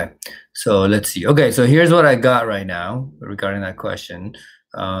 Okay, so let's see. Okay, so here's what I got right now regarding that question.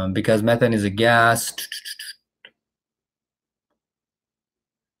 Because methane is a gas.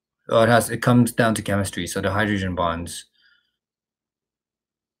 Oh, it comes down to chemistry. So the hydrogen bonds.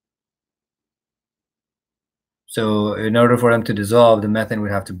 So in order for them to dissolve, the methane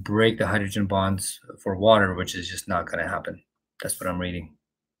would have to break the hydrogen bonds for water, which is just not going to happen. That's what I'm reading.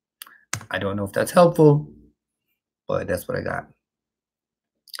 I don't know if that's helpful, but that's what I got.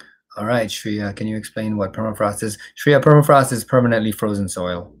 All right, Shreya, can you explain what permafrost is? Shreya, permafrost is permanently frozen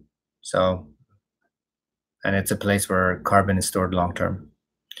soil. So, and it's a place where carbon is stored long-term.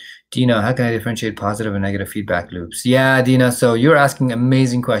 Dina, how can I differentiate positive and negative feedback loops? Yeah, Dina, so you're asking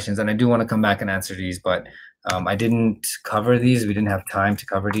amazing questions, and I do want to come back and answer these, but I didn't cover these. We didn't have time to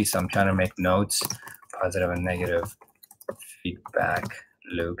cover these, so I'm trying to make notes. Positive and negative feedback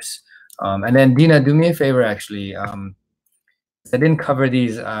loops. And then Dina, do me a favor, actually. I didn't cover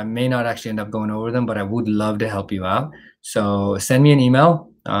these. I may not actually end up going over them, but I would love to help you out. So send me an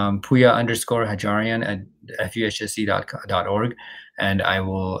email, puya_hajarian at fuhsc.org, and I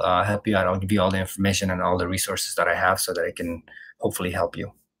will help you out. I'll give you all the information and all the resources that I have so that I can hopefully help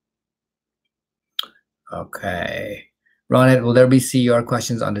you. Okay. Ronit, will there be CER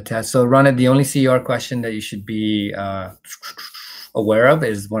questions on the test? So Ronit, the only CER question that you should be aware of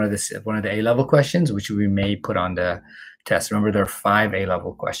is one of the A-level questions, which we may put on the test. Remember, there are 5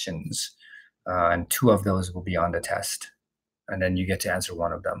 A-level questions, and 2 of those will be on the test. And then you get to answer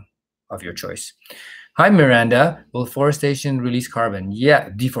one of them of your choice. Hi, Miranda. Will forestation release carbon? Yeah,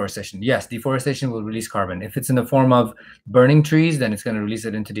 deforestation. Yes, deforestation will release carbon. If it's in the form of burning trees, then it's going to release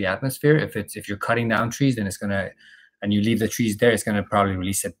it into the atmosphere. If you're cutting down trees, then it's going to, and you leave the trees there, it's going to probably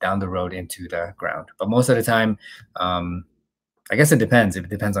release it down the road into the ground. But most of the time, I guess it depends. It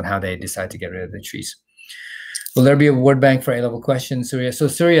depends on how they decide to get rid of the trees. Will there be a word bank for A-level questions, Surya? So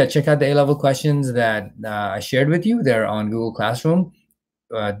Surya, check out the A-level questions that I shared with you. They're on Google Classroom.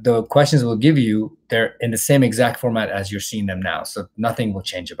 The questions will give you, they're in the same exact format as you're seeing them now. So nothing will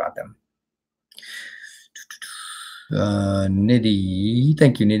change about them. Nidhi,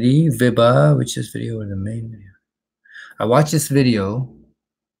 thank you, Nidhi. Viba, which is video or the main video? I watched this video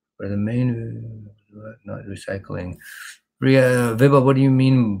where the main, not recycling. Viba, what do you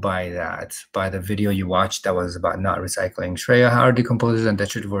mean by that? By the video you watched that was about not recycling? Shreya, how are decomposers and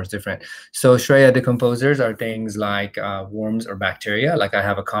detritivores different? So Shreya, decomposers are things like worms or bacteria. Like I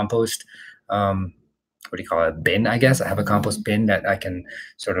have a compost, what do you call it? Bin, I guess. I have a compost bin that I can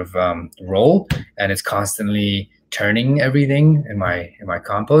sort of roll, and it's constantly turning everything in my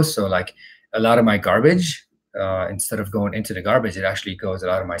compost. So like a lot of my garbage, instead of going into the garbage, it actually goes a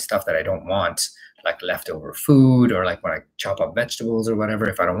lot of my stuff that I don't want, like leftover food, or like when I chop up vegetables or whatever,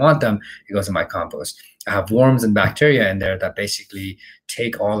 if I don't want them, it goes in my compost. I have worms and bacteria in there that basically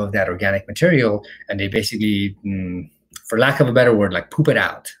take all of that organic material and they basically, for lack of a better word, like poop it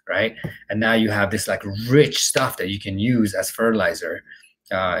out, right? And now you have this like rich stuff that you can use as fertilizer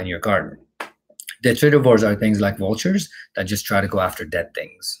in your garden. Detritivores are things like vultures that just try to go after dead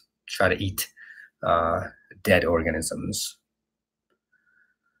things, try to eat dead organisms.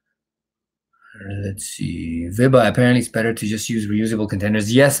 Let's see. Viba, apparently it's better to just use reusable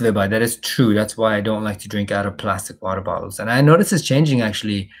containers. Yes, Viba, that is true. That's why I don't like to drink out of plastic water bottles. And I noticed it's changing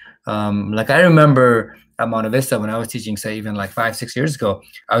actually. Like I remember at Monte Vista when I was teaching, say even like 5-6 years ago,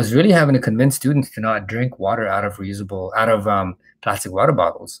 I was really having to convince students to not drink water out of plastic water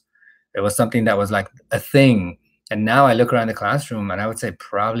bottles. It was something that was like a thing And now I look around the classroom and I would say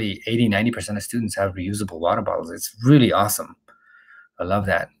probably 80, 90% of students have reusable water bottles. It's really awesome. I love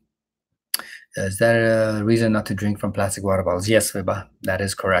that. Is that a reason not to drink from plastic water bottles? Yes, Viba, that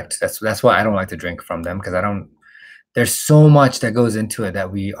is correct. That's why I don't like to drink from them, because I don't. There's so much that goes into it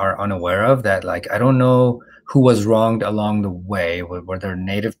that we are unaware of. That, like, I don't know who was wronged along the way. Were there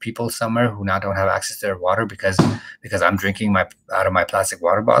native people somewhere who now don't have access to their water because I'm drinking my out of my plastic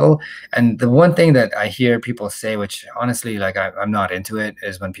water bottle? And the one thing that I hear people say, which honestly, like, I'm not into it,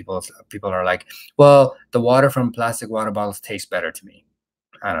 is when people are like, "Well, the water from plastic water bottles tastes better to me."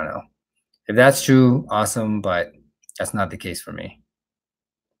 I don't know. If that's true, awesome, but that's not the case for me.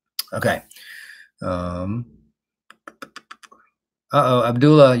 Okay. Um, uh-oh,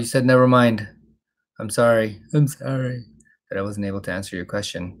 Abdullah, you said never mind. I'm sorry. I'm sorry that I wasn't able to answer your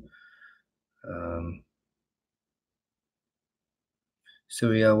question.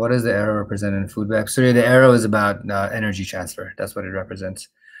 Surya, what does the arrow represent in food web? Surya, the arrow is about energy transfer. That's what it represents.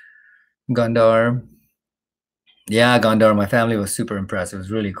 Gandhar. Yeah, Gandhar, my family was super impressed. It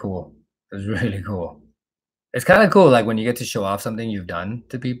was really cool. It was really cool. It's kind of cool, like, when you get to show off something you've done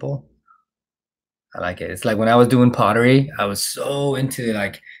to people. I like it. It's like when I was doing pottery, I was so into,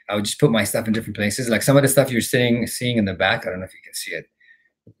 like, I would just put my stuff in different places. Like some of the stuff you're seeing in the back. I don't know if you can see it.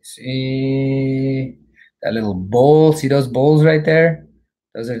 See that little bowl? See those bowls right there?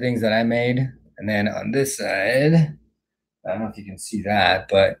 Those are things that I made. And then on this side, I don't know if you can see that,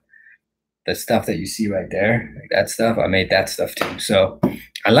 but the stuff that you see right there, like that stuff, I made that stuff too. So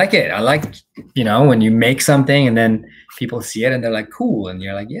I like it. I like, when you make something and then people see it and they're like, cool. And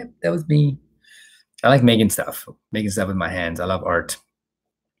you're like, yep, that was me. I like making stuff with my hands. I love art.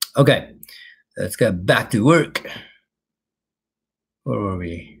 Okay, let's get back to work. Where were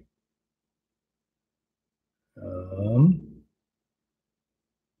we?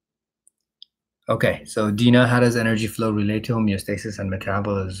 Okay, so Dina, how does energy flow relate to homeostasis and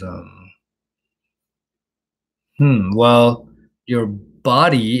metabolism? Well, your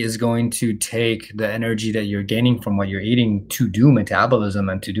body is going to take the energy that you're gaining from what you're eating to do metabolism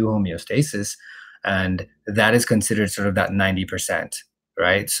and to do homeostasis. And that is considered sort of that 90%,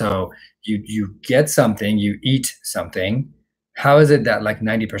 right? So you get something, you eat something. How is it that like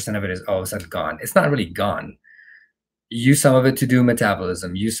 90% of it is all of a sudden gone? It's not really gone. Use some of it to do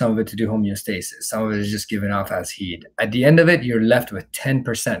metabolism, use some of it to do homeostasis. Some of it is just given off as heat. At the end of it, you're left with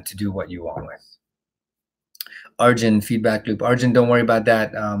 10% to do what you want with. Arjun, feedback loop. Arjun, don't worry about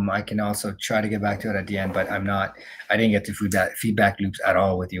that. I can also try to get back to it at the end, but I didn't get to feedback loops at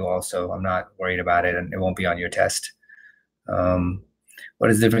all with you also. I'm not worried about it, and it won't be on your test. What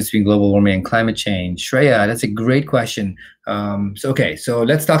is the difference between global warming and climate change? Shreya, that's a great question. So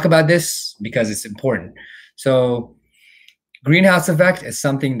let's talk about this because it's important. So greenhouse effect is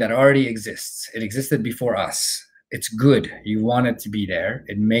something that already exists. It existed before us. It's good. You want it to be there.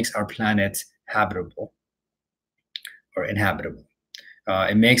 It makes our planet habitable or inhabitable.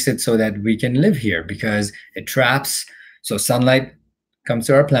 It makes it so that we can live here because it traps. So sunlight comes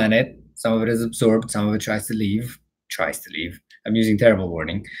to our planet. Some of it is absorbed. Some of it tries to leave. I'm using terrible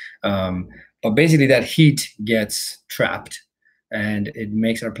wording. But basically that heat gets trapped and it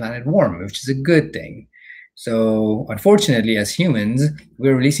makes our planet warm, which is a good thing. So unfortunately, as humans,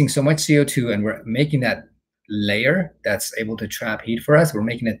 we're releasing so much CO2 and we're making that layer that's able to trap heat for us, we're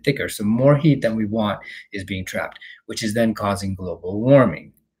making it thicker. So more heat than we want is being trapped, which is then causing global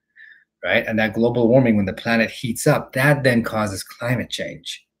warming, right? And that global warming, when the planet heats up, that then causes climate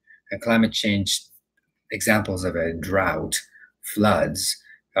change. And climate change, examples of it, drought, floods,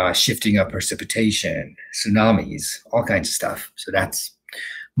 shifting of precipitation, tsunamis, all kinds of stuff. So that's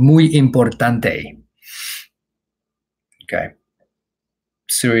muy importante. Okay.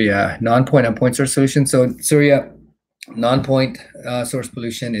 Surya, non-point and point source solution. So Surya, non-point source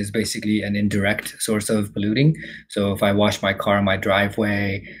pollution is basically an indirect source of polluting. So if I wash my car in my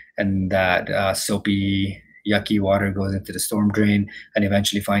driveway and that soapy, yucky water goes into the storm drain and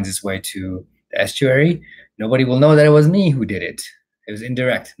eventually finds its way to the estuary, nobody will know that it was me who did it. It was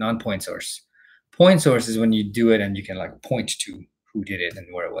indirect, non-point source. Point source is when you do it and you can like point to who did it and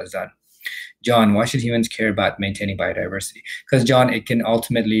where it was done. John, why should humans care about maintaining biodiversity? Because, John, it can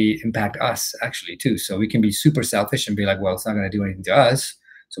ultimately impact us actually too. So we can be super selfish and be like, well, it's not going to do anything to us,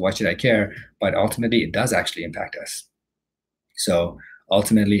 so why should I care? But ultimately, it does actually impact us. So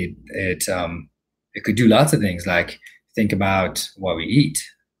ultimately, it could do lots of things, like think about what we eat.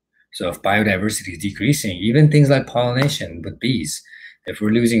 So if biodiversity is decreasing, even things like pollination with bees, if we're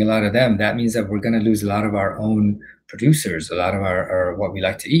losing a lot of them, that means that we're going to lose a lot of our own producers, a lot of our what we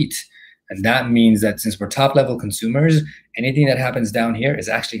like to eat. And that means that since we're top level consumers, anything that happens down here is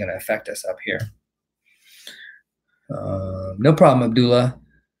actually going to affect us up here. No problem, Abdullah.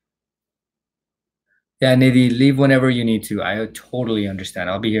 Yeah, Nidhi, leave whenever you need to. I totally understand.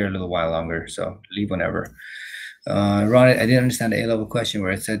 I'll be here a little while longer, so leave whenever. Ron, I didn't understand the A-level question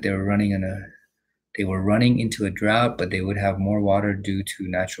where it said they were running into a drought, but they would have more water due to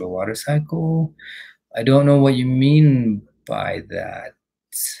natural water cycle. I don't know what you mean by that,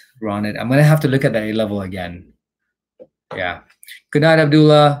 Ron. I'm gonna have to look at that A-level again. Yeah. Good night,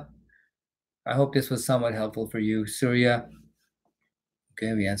 Abdullah. I hope this was somewhat helpful for you, Surya.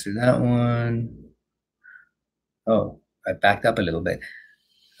 Okay, we answered that one. Oh, I backed up a little bit.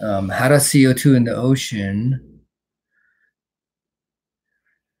 How does CO2 in the ocean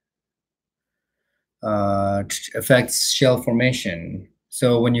affects shell formation?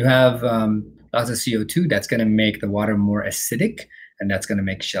 So when you have lots of CO2, that's going to make the water more acidic, and that's going to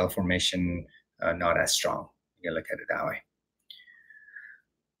make shell formation not as strong. You can look at it that way.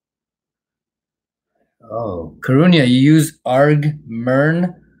 Oh, Karunya, you use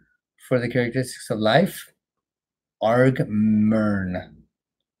arg-mern for the characteristics of life? Arg-mern.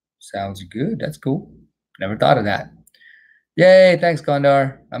 Sounds good. That's cool. Never thought of that. Yay, thanks,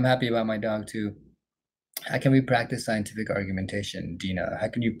 Gondar. I'm happy about my dog too. How can we practice scientific argumentation, Dina? How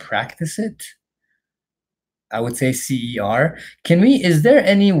can you practice it? I would say CER. Is there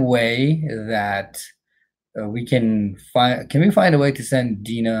any way that we can we find a way to send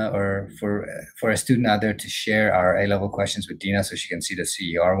Dina or for a student out there to share our A-level questions with Dina so she can see the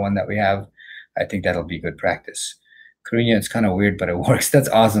CER one that we have? I think that'll be good practice. Korean, it's kind of weird, but it works. That's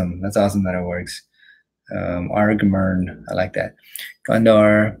awesome. That's awesome that it works. Argmern, I like that.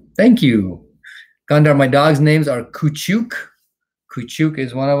 Gondar, thank you. Gondar, my dog's names are Kuchuk. Kuchuk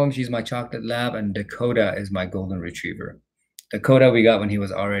is one of them. She's my chocolate lab, and Dakota is my golden retriever. Dakota we got when he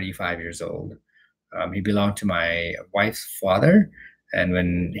was already 5 years old. He belonged to my wife's father, and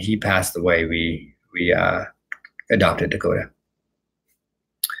when he passed away, we adopted Dakota.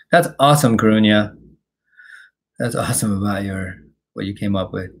 That's awesome, Karunya. That's awesome about what you came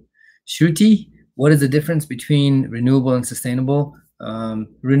up with. Shruti, what is the difference between renewable and sustainable?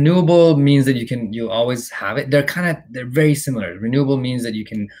 Renewable means that you always have it. They're very similar. Renewable means that you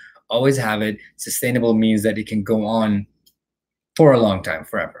can always have it. Sustainable means that it can go on for a long time,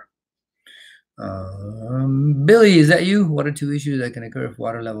 forever. Billy, is that you? What are two issues that can occur if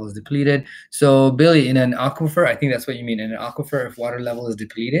water level is depleted? So Billy, in an aquifer, I think that's what you mean. In an aquifer, if water level is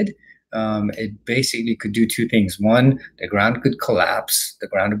depleted, it basically could do two things. One, the ground could collapse, the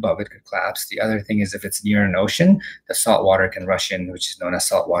ground above it could collapse. The other thing is if it's near an ocean, the salt water can rush in, which is known as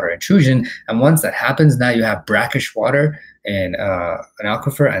saltwater intrusion. And once that happens, now you have brackish water in an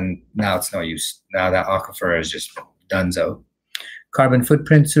aquifer, and now it's no use. Now that aquifer is just donezo. Carbon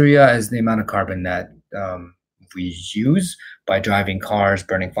footprint, Surya, is the amount of carbon that we use by driving cars,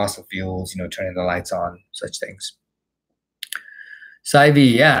 burning fossil fuels, turning the lights on, such things.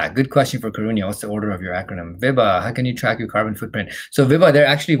 Saivi, yeah, good question for Karunya. What's the order of your acronym? Viba, how can you track your carbon footprint? So Viba, there are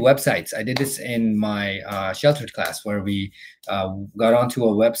actually websites. I did this in my sheltered class where we got onto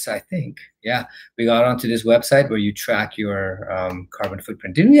a website, I think. Yeah, we got onto this website where you track your carbon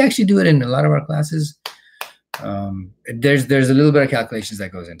footprint. Didn't we actually do it in a lot of our classes? There's a little bit of calculations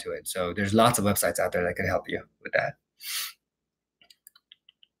that goes into it. So there's lots of websites out there that can help you with that.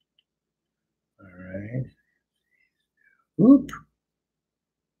 All right. Oop.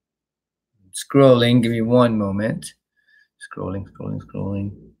 Scrolling. Give me one moment. Scrolling.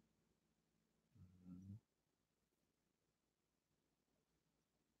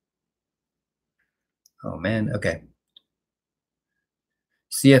 Oh man. Okay.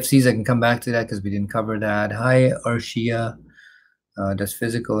 CFCs, I can come back to that because we didn't cover that. Hi, Arshia. Does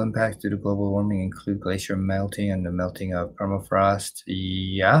physical impacts due to global warming include glacier melting and the melting of permafrost?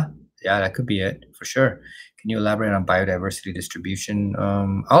 Yeah, that could be it for sure. Can you elaborate on biodiversity distribution?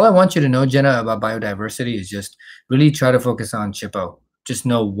 All I want you to know, Jenna, about biodiversity is just really try to focus on Chippo. Just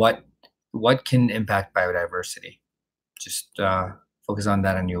know what can impact biodiversity. Just focus on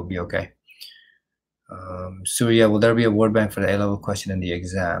that and you'll be okay. Surya, will there be a word bank for the A-level question in the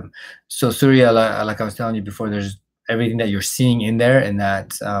exam? So Surya, like I was telling you before, there's everything that you're seeing in there in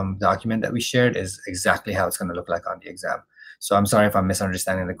that document that we shared is exactly how it's going to look like on the exam. So I'm sorry if I'm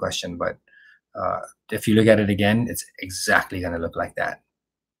misunderstanding the question, but if you look at it again, it's exactly going to look like that.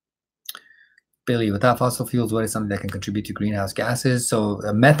 Billy, without fossil fuels, what is something that can contribute to greenhouse gases? So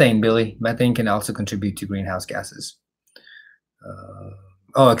methane, Billy, methane can also contribute to greenhouse gases.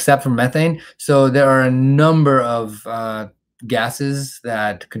 Except for methane. So there are a number of gases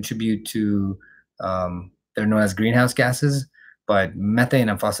that contribute to, they're known as greenhouse gases, but methane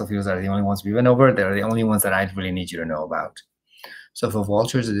and fossil fuels are the only ones we went over. They're the only ones that I really need you to know about. So if a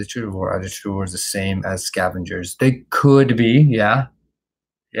vulture is a detritivore, are detritivores the same as scavengers? They could be, yeah.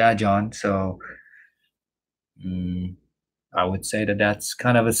 Yeah, John. So mm, I would say that that's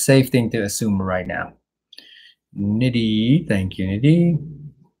kind of a safe thing to assume right now. Nitty, thank you, Nitty.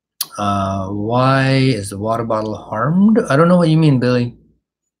 Why is the water bottle harmed? I don't know what you mean, Billy.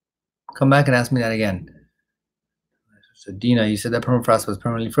 Come back and ask me that again. So Dina, you said that permafrost was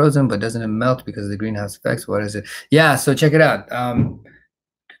permanently frozen, but doesn't it melt because of the greenhouse effects? What is it? Yeah, so check it out.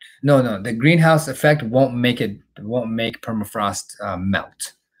 No, the greenhouse effect won't make permafrost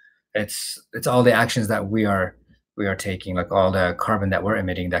melt. It's all the actions that we are taking, like all the carbon that we're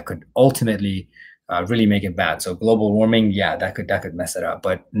emitting, that could ultimately really make it bad. So global warming, yeah, that could mess it up.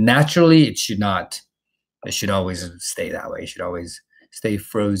 But naturally, it should not. It should always stay that way. It should always stay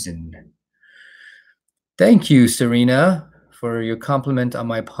frozen. Thank you, Serena, for your compliment on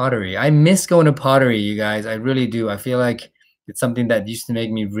my pottery. I miss going to pottery, you guys. I really do. I feel like it's something that used to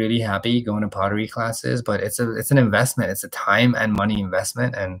make me really happy, going to pottery classes, but it's an investment. It's a time and money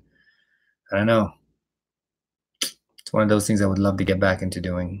investment, and I don't know. It's one of those things I would love to get back into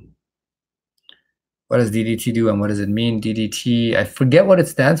doing. What does DDT do and what does it mean? DDT, I forget what it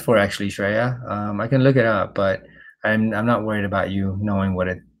stands for actually, Shreya. I can look it up, but I'm not worried about you knowing what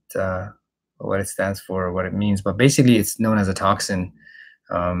it stands for or what it means. But basically, it's known as a toxin.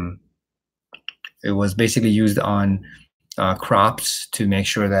 It was basically used on crops to make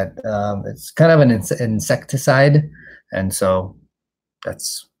sure that it's kind of an insecticide, and so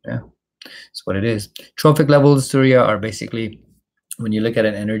that's what it is. Trophic levels, Surya, are basically when you look at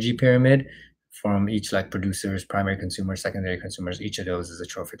an energy pyramid from each like producers, primary consumers, secondary consumers, each of those is a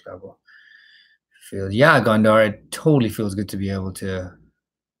trophic level. Yeah, Gondar, it totally feels good to be able to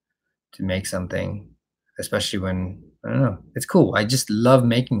make something, especially when I don't know. It's cool. I just love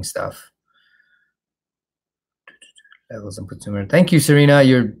making stuff. Levels and consumer. Thank you, Serena.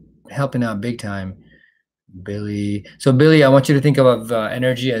 You're helping out big time. Billy. So Billy, I want you to think of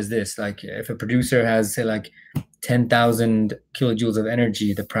energy as this: like if a producer has say like 10,000 kilojoules of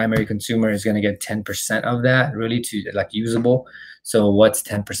energy, the primary consumer is going to get 10% of that, really, to like usable. So what's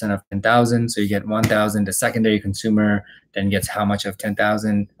 10% of 10,000? So you get 1,000. The secondary consumer then gets how much of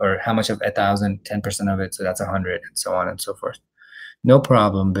 10,000, or how much of 1,000? 10% of it. So that's 100, and so on and so forth. No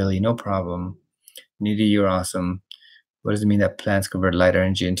problem, Billy. No problem. Nidhi, you're awesome. What does it mean that plants convert light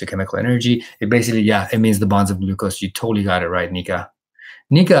energy into chemical energy? It basically, yeah, it means the bonds of glucose. You totally got it right, Nika.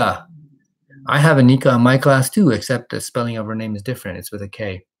 Nika, I have a Nika in my class too, except the spelling of her name is different. It's with a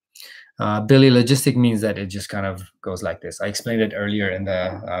K. Billy, logistic means that it just kind of goes like this. I explained it earlier in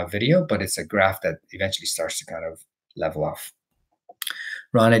the video, but it's a graph that eventually starts to kind of level off.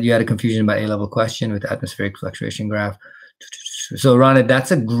 Ronit, you had a confusion about A-level question with the atmospheric fluctuation graph. So Ronit, that's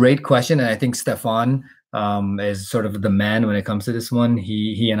a great question. And I think Stefan is sort of the man when it comes to this one.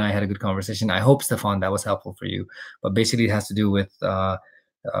 He and I had a good conversation. I hope, Stefan, that was helpful for you. But basically, it has to do with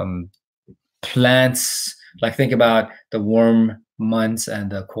plants. Like think about the warm months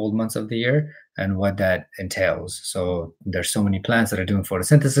and the cold months of the year and what that entails. So there's so many plants that are doing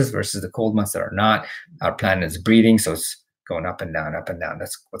photosynthesis versus the cold months that are not. Our planet is breathing, so it's going up and down, up and down.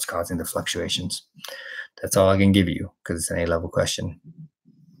 That's what's causing the fluctuations. That's all I can give you because it's an A-level question.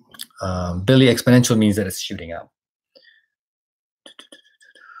 Billy, exponential means that it's shooting up.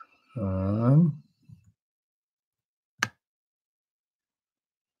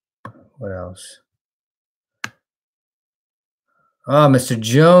 What else? Oh, Mr.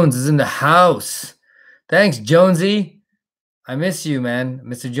 Jones is in the house. Thanks, Jonesy. I miss you, man.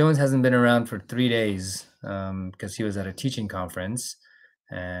 Mr. Jones hasn't been around for 3 days because he was at a teaching conference.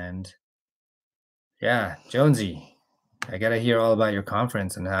 And yeah, Jonesy, I got to hear all about your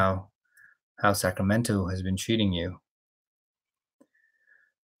conference and how Sacramento has been treating you.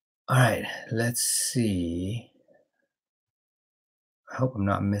 All right, let's see. I hope I'm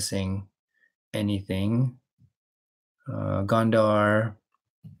not missing anything. Gondar.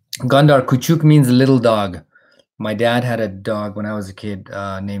 Kuchuk means little dog. My dad had a dog when I was a kid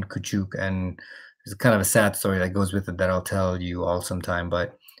named Kuchuk, and it's kind of a sad story that goes with it that I'll tell you all sometime.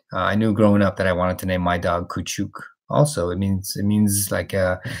 But I knew growing up that I wanted to name my dog Kuchuk. Also, it means like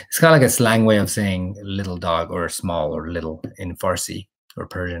it's kind of like a slang way of saying little dog or small or little in Farsi or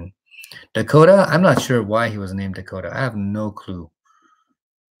Persian. Dakota, I'm not sure why he was named Dakota. I have no clue.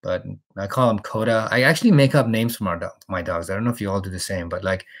 But I call him Coda. I actually make up names for my dogs. I don't know if you all do the same, but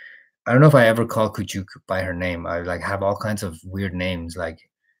like, I don't know if I ever call Kuchuk by her name. I like have all kinds of weird names. Like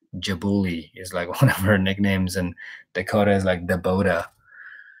Jabuli is like one of her nicknames, and Dakota is like Daboda.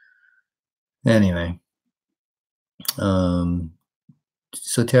 Anyway,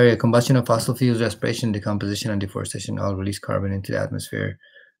 Soteria, combustion of fossil fuels, respiration, decomposition, and deforestation all release carbon into the atmosphere.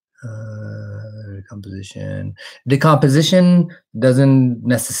 Decomposition. Decomposition doesn't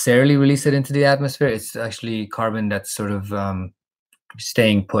necessarily release it into the atmosphere. It's actually carbon that's sort of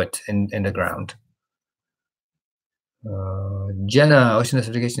staying put in the ground. Jenna, ocean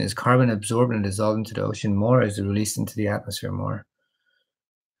acidification, is carbon absorbed and dissolved into the ocean more, or is it released into the atmosphere more?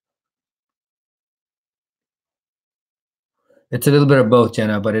 It's a little bit of both,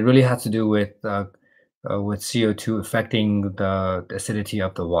 Jenna, but it really has to do with CO2 affecting the acidity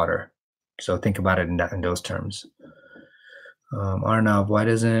of the water. So think about it in those terms. Arnav, why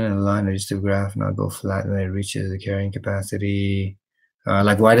doesn't a line register graph not go flat when it reaches the carrying capacity?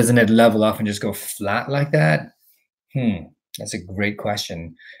 Like, why doesn't it level off and just go flat like that? That's a great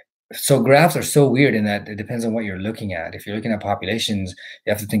question. So graphs are so weird in that it depends on what you're looking at. If you're looking at populations,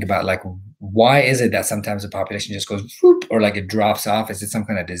 you have to think about like, why is it that sometimes the population just goes whoop, or like it drops off? Is it some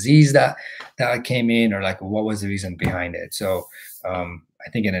kind of disease that came in, or like what was the reason behind it? So I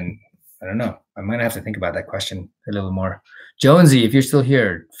think I don't know. I'm gonna have to think about that question a little more. Jonesy, if you're still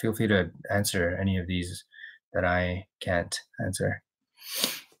here, feel free to answer any of these that I can't answer.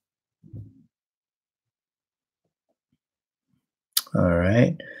 All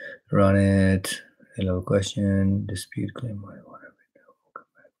right, run it. Hello, question, dispute, claim, whatever.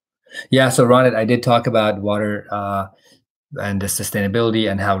 Yeah, so Ronit, I did talk about water and the sustainability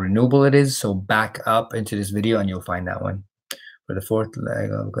and how renewable it is. So back up into this video and you'll find that one. For the fourth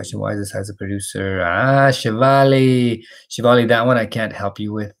leg of the question, why is this as a producer? Shivali. Shivali, that one I can't help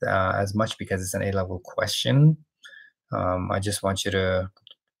you with as much because it's an A-level question. I just want you to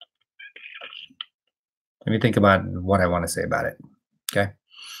let me think about what I want to say about it. Okay.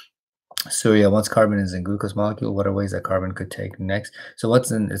 So yeah, once carbon is in glucose molecule, what are ways that carbon could take next? So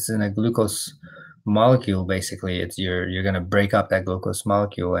it's in a glucose molecule. Basically, it's you're going to break up that glucose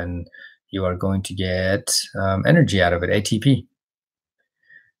molecule and you are going to get energy out of it, ATP.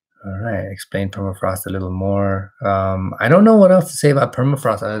 All right, explain permafrost a little more. I don't know what else to say about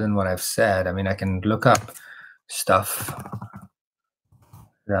permafrost other than what I've said. I mean, I can look up stuff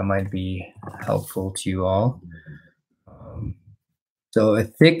that might be helpful to you all. So a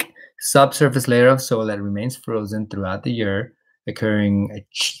thick subsurface layer of soil that remains frozen throughout the year, occurring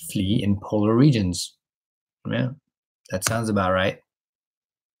chiefly in polar regions. Yeah, that sounds about right.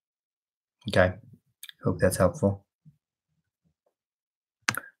 Okay, hope that's helpful.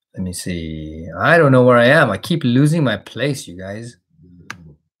 Let me see. I don't know where I am. I keep losing my place, you guys.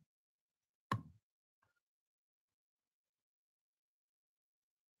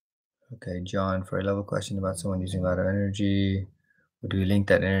 Okay, John, for a level question about someone using a lot of energy, would we link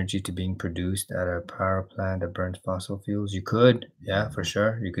that energy to being produced at a power plant that burns fossil fuels? You could, yeah, for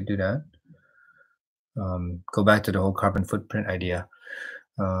sure. You could do that. Go back to the whole carbon footprint idea.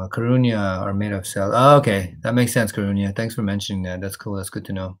 Karunya are made of cells. Oh, okay, that makes sense, Karunya. Thanks for mentioning that. That's cool. That's good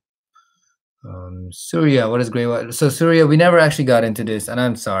to know. Surya, what is gray water? So Surya, we never actually got into this, and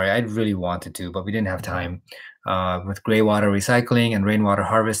I'm sorry, I really wanted to, but we didn't have time with gray water recycling and rainwater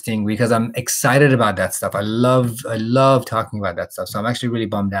harvesting because I'm excited about that stuff. I love talking about that stuff. So I'm actually really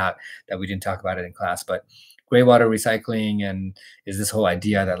bummed out that we didn't talk about it in class. But gray water recycling and is this whole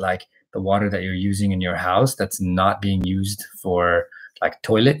idea that like the water that you're using in your house that's not being used for like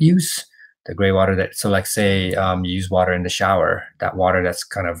toilet use, the gray water that so like say you use water in the shower, that water that's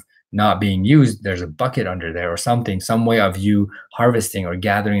kind of not being used, there's a bucket under there or something, some way of you harvesting or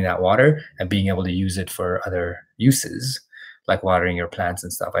gathering that water and being able to use it for other uses, like watering your plants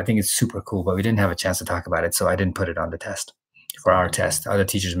and stuff. I think it's super cool, but we didn't have a chance to talk about it, so I didn't put it on the test for our test. Other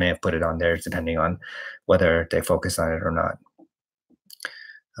teachers may have put it on theirs, depending on whether they focus on it or not.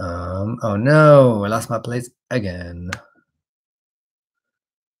 Oh no, I lost my place again.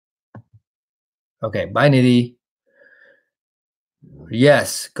 Okay, bye, Nidhi.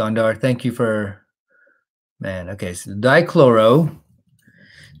 Yes, Gondar, thank you for, man, okay, so diphenyl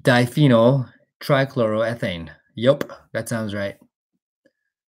trichloroethane. Yup, that sounds right.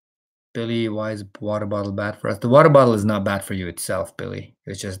 Billy, why is water bottle bad for us? The water bottle is not bad for you itself, Billy.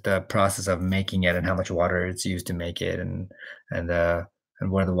 It's just the process of making it and how much water it's used to make it and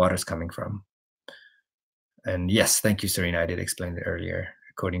where the water's coming from. And yes, thank you, Serena. I did explain it earlier,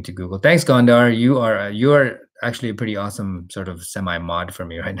 according to Google. Thanks, Gondar. You are actually a pretty awesome sort of semi-mod for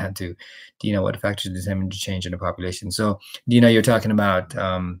me right now too. Dina, what factors determine the change in the population? So Dina, you're talking about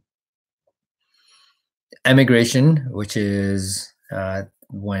emigration, which is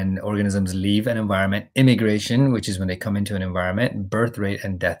when organisms leave an environment, immigration, which is when they come into an environment, birth rate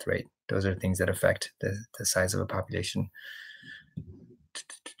and death rate. Those are things that affect the size of a population.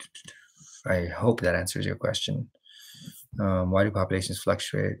 I hope that answers your question. Why do populations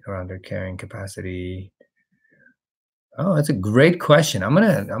fluctuate around their carrying capacity? Oh, that's a great question. I'm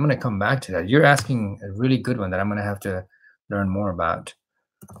gonna come back to that. You're asking a really good one that I'm gonna have to learn more about.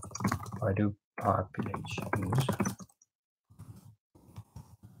 Why do populations?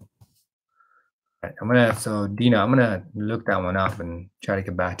 Right, so Dina, I'm gonna look that one up and try to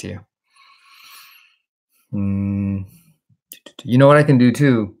get back to you. Mm, you know what I can do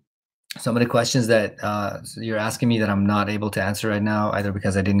too? Some of the questions that you're asking me that I'm not able to answer right now, either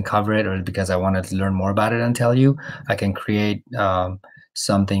because I didn't cover it or because I wanted to learn more about it and tell you, I can create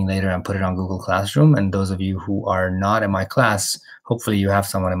something later and put it on Google Classroom. And those of you who are not in my class, hopefully you have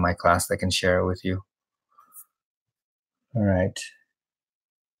someone in my class that can share it with you. All right.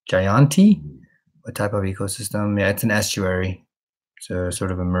 Jayanti, what type of ecosystem? Yeah, it's an estuary. So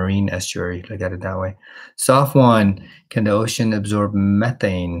sort of a marine estuary, look at it that way. Soft one, can the ocean absorb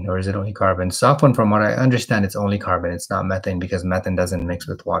methane or is it only carbon? Soft one, from what I understand, it's only carbon. It's not methane because methane doesn't mix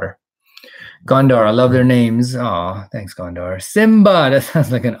with water. Gondar, I love their names. Oh, thanks, Gondar. Simba, that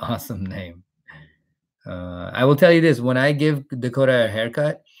sounds like an awesome name. I will tell you this, when I give Dakota a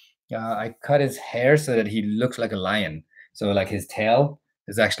haircut, I cut his hair so that he looks like a lion. So like his tail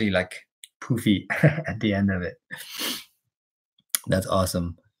is actually like poofy at the end of it. That's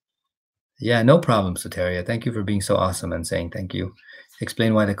awesome. Yeah, no problem, Soteria. Thank you for being so awesome and saying thank you.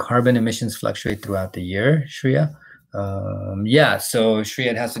 Explain why the carbon emissions fluctuate throughout the year, Shreya. Yeah, so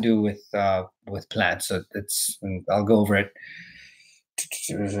Shreya, it has to do with plants. So I'll go over it.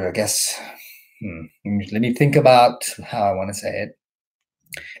 I guess. Let me think about how I want to say it.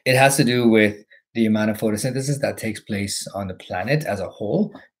 It has to do with the amount of photosynthesis that takes place on the planet as a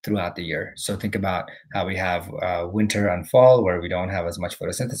whole throughout the year. So think about how we have winter and fall where we don't have as much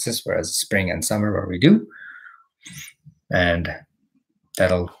photosynthesis, whereas spring and summer where we do. And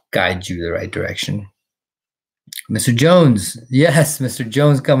that'll guide you the right direction. Mr. Jones, yes, Mr.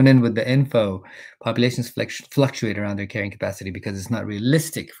 Jones coming in with the info. Populations fluctuate around their carrying capacity because it's not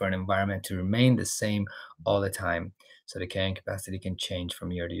realistic for an environment to remain the same all the time. So the carrying capacity can change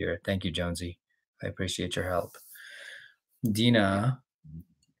from year to year. Thank you, Jonesy. I appreciate your help. Dina.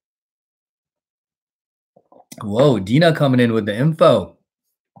 Whoa, Dina coming in with the info.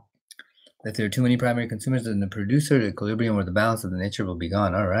 If there are too many primary consumers, then the producer, the equilibrium, or the balance of the nature will be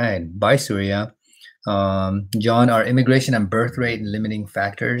gone. All right. Bye, Surya. John, are immigration and birth rate limiting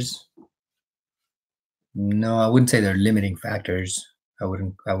factors? No, I wouldn't say they're limiting factors. I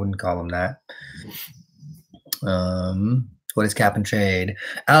wouldn't call them that. What is cap and trade?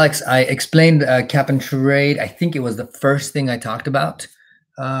 Alex, I explained cap and trade. I think it was the first thing I talked about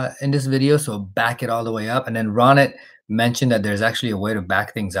in this video. So back it all the way up. And then Ronit mentioned that there's actually a way to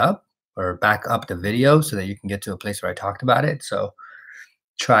back things up or back up the video so that you can get to a place where I talked about it. So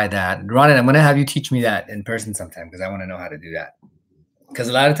try that. Ronit, I'm going to have you teach me that in person sometime because I want to know how to do that. Because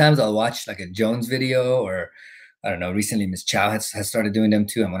a lot of times I'll watch like a Jones video or I don't know, recently Ms. Chow has started doing them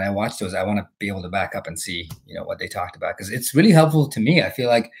too. And when I watch those, I want to be able to back up and see, what they talked about. Because it's really helpful to me. I feel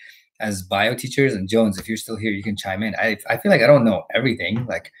like as bio teachers, and Jones, if you're still here, you can chime in. I feel like I don't know everything.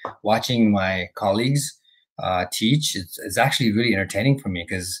 Like watching my colleagues teach is actually really entertaining for me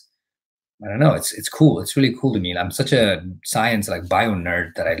because I don't know, it's cool. It's really cool to me. I'm such a science like bio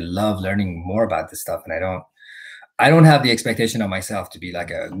nerd that I love learning more about this stuff. And I don't have the expectation of myself to be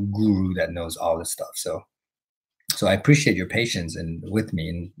like a guru that knows all this stuff. So I appreciate your patience and with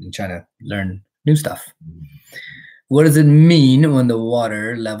me and trying to learn new stuff. What does it mean when the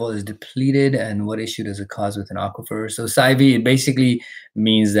water level is depleted and what issue does it cause with an aquifer? So Saivi, it basically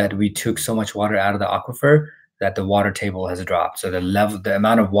means that we took so much water out of the aquifer that the water table has dropped. So the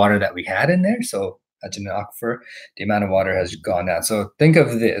amount of water that we had in there, so that's in the aquifer, the amount of water has gone down. So think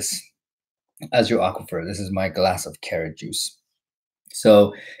of this as your aquifer. This is my glass of carrot juice.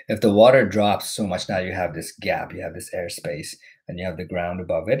 So if the water drops so much, now you have this gap, you have this airspace, and you have the ground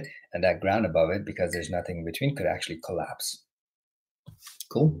above it. And that ground above it, because there's nothing in between, could actually collapse.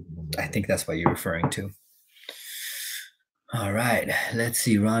 Cool. I think that's what you're referring to. All right, let's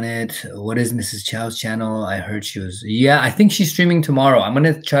see, Ronit. What is Mrs. Chow's channel? I heard she was, I think she's streaming tomorrow. I'm going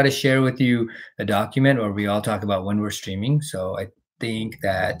to try to share with you a document where we all talk about when we're streaming. So I think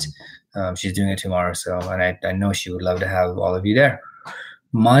that she's doing it tomorrow. So, and I know she would love to have all of you there.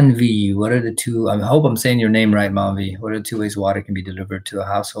 Manvi, what are the two? I hope I'm saying your name right, Manvi. What are the two ways water can be delivered to a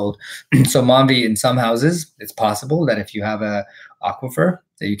household? So Manvi, in some houses, it's possible that if you have a aquifer,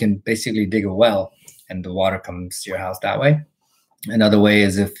 that you can basically dig a well and the water comes to your house that way. Another way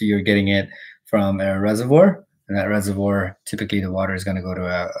is if you're getting it from a reservoir, and that reservoir, typically the water is going to go to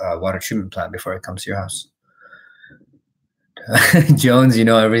a water treatment plant before it comes to your house. Jones, you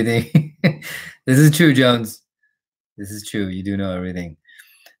know everything. This is true, Jones. This is true. You do know everything.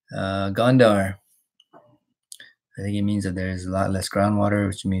 Gondar. I think it means that there is a lot less groundwater,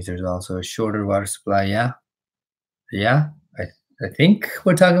 which means there's also a shorter water supply. Yeah. Yeah. I think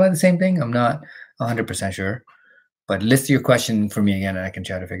we're talking about the same thing. I'm not 100% sure. But list your question for me again and I can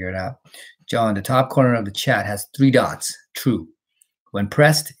try to figure it out. John, the top corner of the chat has 3 dots. True. When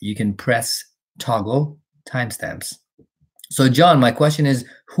pressed, you can press toggle timestamps. So, John, my question is,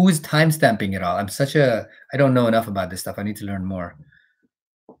 who's timestamping it all? I don't know enough about this stuff. I need to learn more.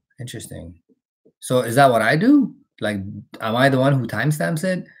 Interesting. So, is that what I do? Like, am I the one who timestamps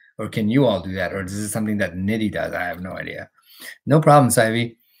it? Or can you all do that? Or is this something that Nidhi does? I have no idea. No problem,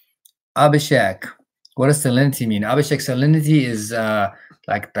 Saivi. Abhishek, what does salinity mean? Abhishek, salinity is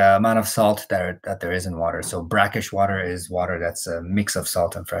like the amount of salt that there is in water. So brackish water is water that's a mix of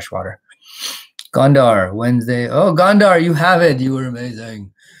salt and fresh water. Gondar, Wednesday. Oh, Gondar, you have it. You were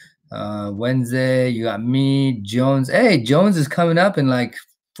amazing. Wednesday, you got me, Jones. Hey, Jones is coming up in like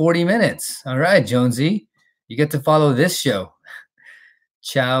 40 minutes. All right, Jonesy, you get to follow this show.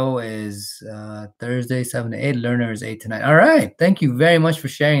 Chow is Thursday, 7 to 8. Learners, 8 to 9. All right. Thank you very much for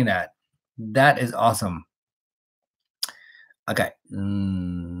sharing that. That is awesome. Okay.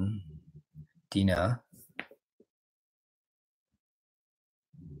 Dina.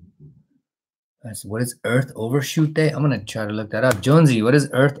 What is Earth Overshoot Day? I'm going to try to look that up. Jonesy, what is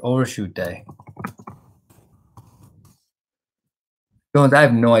Earth Overshoot Day? Jones, I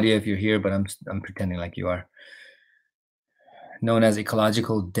have no idea if you're here, but I'm pretending like you are. Known as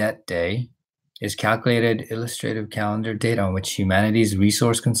Ecological Debt Day, is calculated illustrative calendar date on which humanity's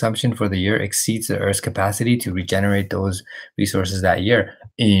resource consumption for the year exceeds the Earth's capacity to regenerate those resources that year.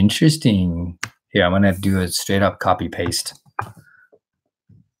 Interesting. Here, I'm going to do a straight up copy paste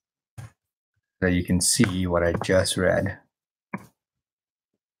so you can see what I just read.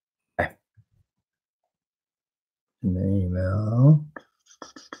 Okay. In the email.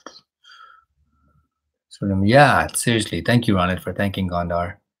 Yeah, seriously. Thank you, Ronit, for thanking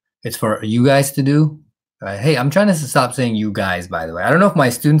Gondar. It's for you guys to do. Hey, I'm trying to stop saying you guys, by the way. I don't know if my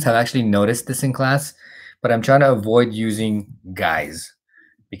students have actually noticed this in class, but I'm trying to avoid using guys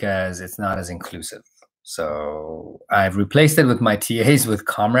because it's not as inclusive. So I've replaced it with my TAs with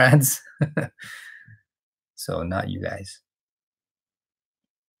comrades. So not you guys.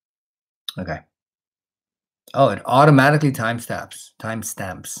 Okay. Oh, it automatically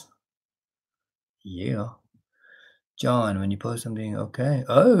timestamps. Yeah. John, when you post something, okay.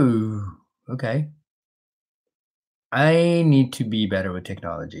 Oh, okay. I need to be better with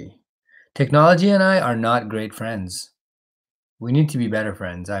technology. Technology and I are not great friends. We need to be better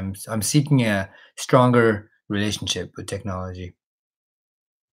friends. I'm seeking a stronger relationship with technology.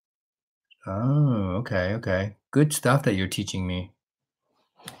 Oh, okay. Good stuff that you're teaching me.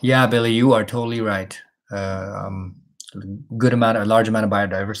 Yeah, Billy, you are totally right. A large amount of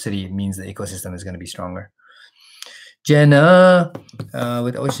biodiversity means the ecosystem is going to be stronger. Jenna,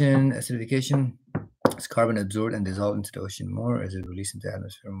 with ocean acidification, is carbon absorbed and dissolved into the ocean more, or is it released into the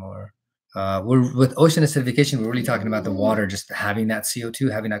atmosphere more? With ocean acidification, we're really talking about the water just having that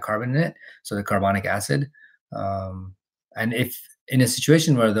CO2, having that carbon in it, so the carbonic acid. And if in a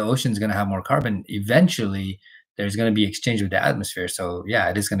situation where the ocean is going to have more carbon, eventually there's going to be exchange with the atmosphere. So yeah,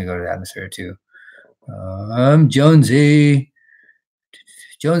 it is going to go to the atmosphere too. Jonesy,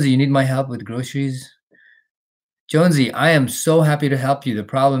 you need my help with groceries? Jonesy, I am so happy to help you. The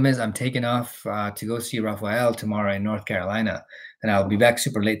problem is I'm taking off to go see Raphael tomorrow in North Carolina, and I'll be back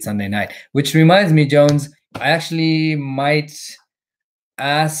super late Sunday night. Which reminds me, Jones, I actually might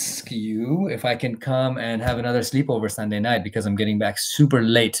ask you if I can come and have another sleepover Sunday night because I'm getting back super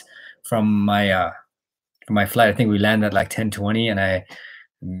late from my flight. I think we land at like 10:20, and I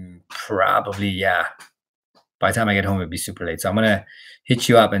probably, yeah, by the time I get home, it'd be super late. So I'm gonna hit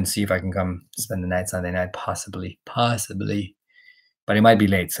you up and see if I can come spend the night Sunday night, possibly. But it might be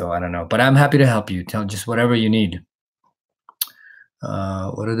late, so I don't know. But I'm happy to help you. Tell just whatever you need.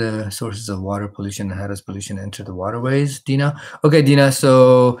 What are the sources of water pollution? How does pollution enter the waterways, Dina? Okay, Dina.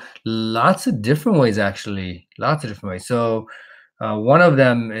 So lots of different ways, actually. Lots of different ways. So one of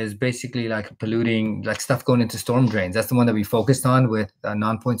them is basically like polluting, like stuff going into storm drains. That's the one that we focused on with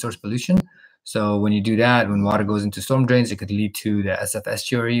non-point source pollution. So when you do that, when water goes into storm drains, it could lead to the SF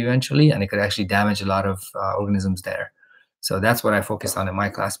estuary eventually, and it could actually damage a lot of organisms there. So that's what I focused on in my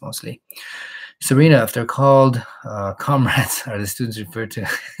class mostly. Serena, if they're called comrades, are the students referred to?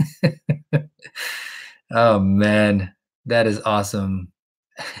 Oh man, that is awesome.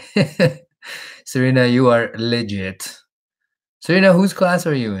 Serena, you are legit. Serena, whose class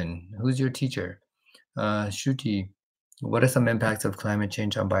are you in? Who's your teacher? Shruti, what are some impacts of climate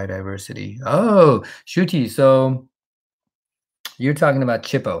change on biodiversity? Oh, Shruti, so You're talking about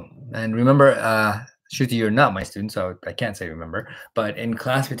Chippo. And remember, Shruti, you're not my student, so I can't say remember. But in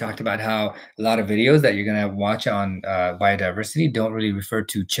class, we talked about how a lot of videos that you're going to watch on biodiversity don't really refer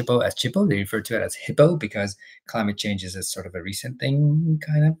to Chippo as Chippo. They refer to it as hippo because climate change is a sort of a recent thing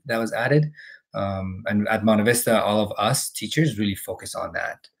kind of that was added. And at Monte Vista, all of us teachers really focus on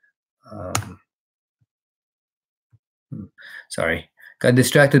that. Sorry. Got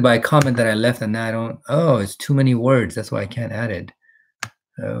distracted by a comment that I left and now I don't. Oh, it's too many words. That's why I can't add it.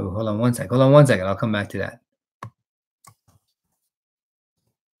 Oh, hold on one sec. Hold on one second. I'll come back to that.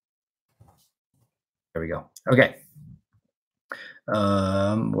 There we go. Okay.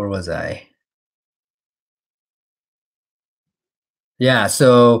 Where was I? Yeah,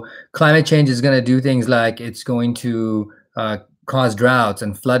 so climate change is going to do things like it's going to cause droughts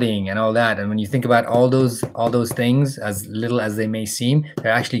and flooding and all that. And when you think about all those things, as little as they may seem,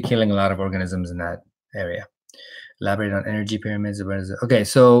 they're actually killing a lot of organisms in that area. Elaborate on energy pyramids. Okay,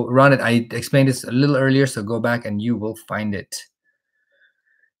 so Ronit, I explained this a little earlier, so go back and you will find it.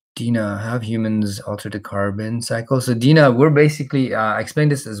 Dina, have humans altered the carbon cycle? So Dina, we're basically, I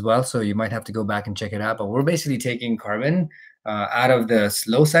explained this as well, so you might have to go back and check it out, but we're basically taking carbon out of the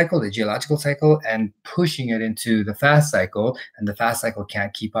slow cycle, the geological cycle, and pushing it into the fast cycle, and the fast cycle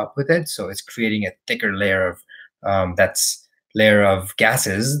can't keep up with it, so it's creating a thicker layer of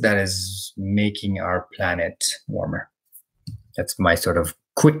gases that is making our planet warmer. That's my sort of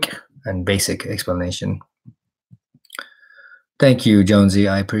quick and basic explanation. Thank you, Jonesy.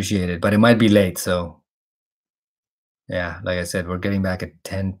 I appreciate it, but it might be late, so yeah, like I said, we're getting back at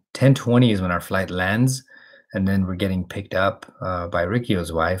 10:20 is when our flight lands, and then we're getting picked up by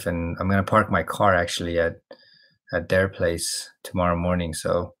Ricky's wife, and I'm gonna park my car actually at their place tomorrow morning.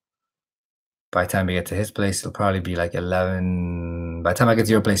 So by the time we get to his place, it'll probably be like 11. By the time I get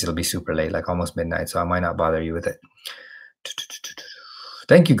to your place, it'll be super late, like almost midnight. So I might not bother you with it.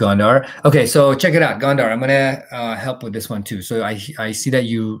 Thank you, Gondar. Okay, so check it out, Gondar. I'm gonna help with this one too. So I see that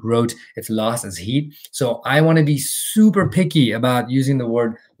you wrote it's lost as heat. So I want to be super picky about using the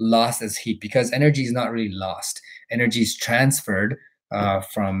word lost as heat because energy is not really lost. Energy is transferred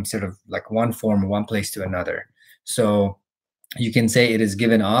from sort of like one form, one place to another. So you can say it is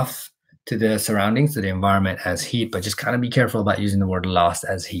given off to the surroundings, to the environment as heat, but just kind of be careful about using the word lost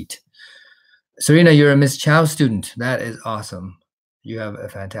as heat. Serena, you're a Miss Chow student. That is awesome. You have a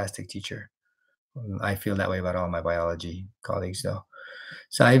fantastic teacher. I feel that way about all my biology colleagues, though.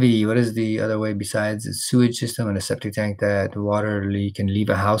 So, Ivy, what is the other way besides a sewage system and a septic tank that water can leave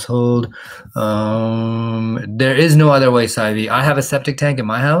a household? There is no other way, Ivy. I have a septic tank in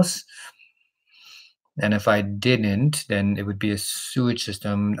my house. And if I didn't, then it would be a sewage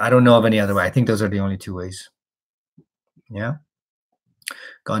system. I don't know of any other way. I think those are the only two ways. Yeah.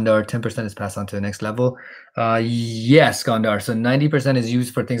 Gondar, 10% is passed on to the next level. Yes, Gondar. So 90% is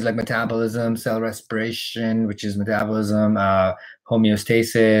used for things like metabolism, cell respiration, which is metabolism,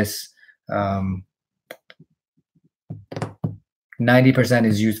 homeostasis. 90%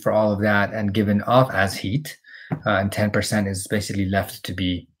 is used for all of that and given off as heat. And 10% is basically left to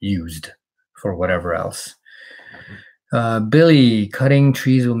be used for whatever else. Billy, cutting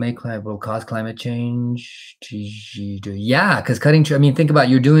trees will cause climate change. Yeah, because cutting trees, I mean, think about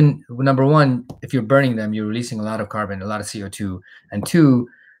you're doing, number one, if you're burning them, you're releasing a lot of carbon, a lot of CO2. And two,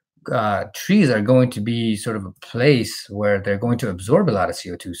 trees are going to be sort of a place where they're going to absorb a lot of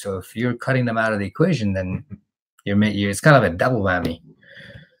CO2. So if you're cutting them out of the equation, then it's kind of a double whammy.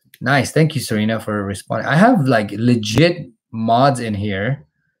 Nice. Thank you, Serena, for responding. I have like legit mods in here,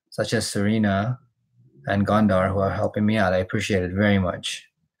 such as Serena and Gondar, who are helping me out. I appreciate it very much.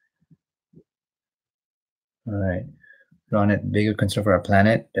 All right. Ronit, bigger concern for our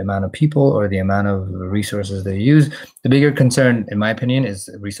planet, the amount of people or the amount of resources they use? The bigger concern, in my opinion, is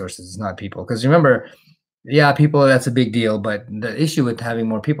resources, not people. Because remember, yeah, people, that's a big deal. But the issue with having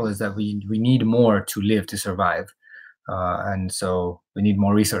more people is that we need more to live, to survive. And so we need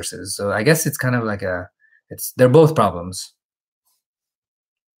more resources. So I guess it's kind of like they're both problems.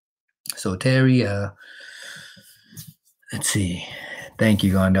 So Terry, let's see. Thank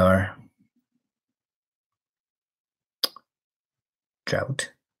you, Gondar.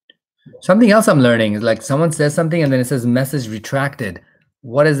 Drought. Something else I'm learning is like someone says something and then it says message retracted.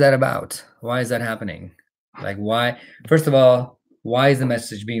 What is that about? Why is that happening? Like why? First of all, why is the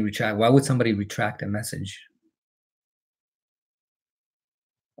message being retracted? Why would somebody retract a message?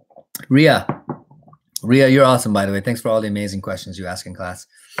 Ria, you're awesome, by the way. Thanks for all the amazing questions you ask in class.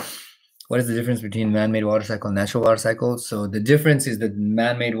 What is the difference between man-made water cycle and natural water cycle? So the difference is that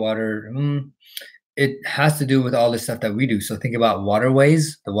man-made water, it has to do with all the stuff that we do. So think about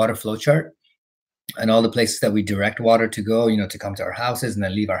waterways, the water flow chart. and all the places that we direct water to go, to come to our houses and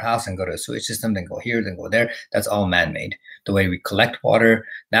then leave our house and go to a sewage system, then go here, then go there, that's all man-made. The way we collect water,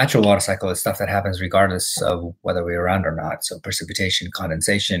 natural water cycle is stuff that happens regardless of whether we're around or not. So precipitation,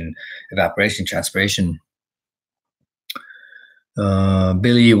 condensation, evaporation, transpiration.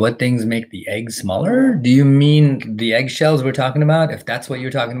 Billy, what things make the egg smaller? Do you mean the eggshells we're talking about? If that's what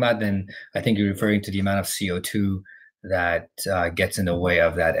you're talking about, then I think you're referring to the amount of CO2 that gets in the way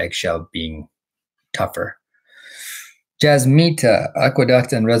of that eggshell being tougher. Jasmita,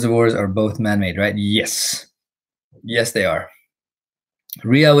 aqueducts and reservoirs are both man-made, right? Yes. Yes, they are.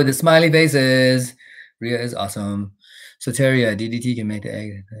 Ria with the smiley faces. Ria is awesome. Soteria, DDT can make the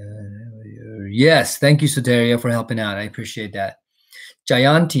egg. Yes, thank you, Soteria, for helping out. I appreciate that.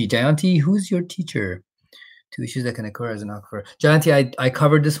 Jayanti, who's your teacher? Two issues that can occur as an aquifer. Jayanti, I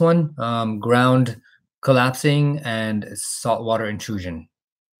covered this one. Ground collapsing and saltwater intrusion.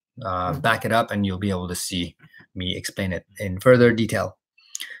 Back it up and you'll be able to see me explain it in further detail.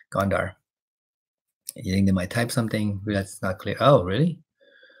 Gondar. You think they might type something that's not clear? Oh, really?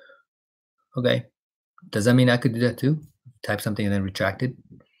 Okay. Does that mean I could do that too? Type something and then retract it?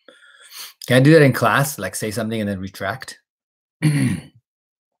 Can I do that in class? Like say something and then retract?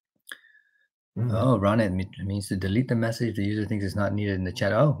 Oh, run it means to delete the message the user thinks is not needed in the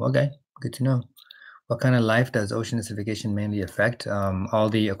chat. Oh, okay. Good to know. What kind of life does ocean acidification mainly affect? All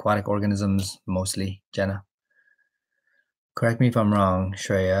the aquatic organisms, mostly, Jenna. Correct me if I'm wrong,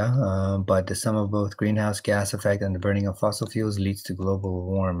 Shreya, but the sum of both greenhouse gas effect and the burning of fossil fuels leads to global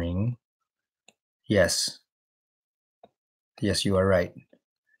warming. Yes. Yes, you are right.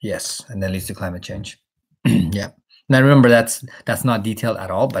 Yes, and that leads to climate change. Yeah. Now remember, that's not detailed at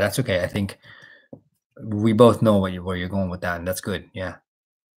all, but that's okay. I think we both know where you're going with that, and that's good. Yeah.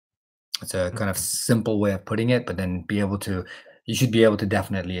 It's a kind of simple way of putting it, but then you should be able to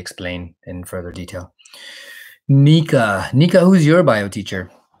definitely explain in further detail. Nika, who's your bio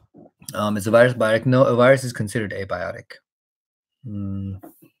teacher? Is a virus biotic? No, a virus is considered abiotic.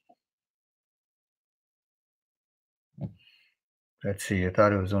 Let's see. I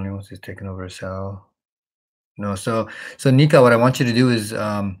thought it was only once it's taken over a cell. No, so Nika, what I want you to do is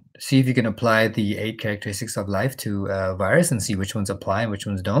see if you can apply the 8 characteristics of life to a virus and see which ones apply and which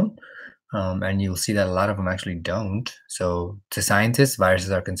ones don't. And you'll see that a lot of them actually don't. So to scientists,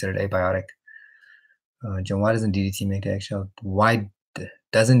 viruses are considered abiotic. John, why doesn't DDT make the eggshell? Why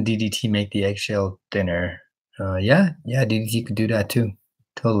doesn't DDT make the eggshell thinner? Yeah, DDT could do that too.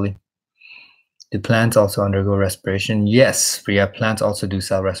 Totally. Do plants also undergo respiration? Yes, plants also do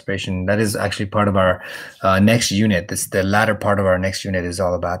cell respiration. That is actually part of our next unit. The latter part of our next unit is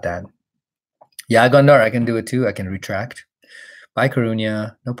all about that. Yeah, Gondar, I can do it too. I can retract. Bye,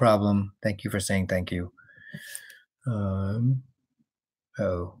 Karunya. No problem. Thank you for saying thank you. Oh.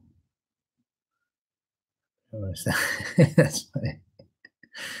 That's funny.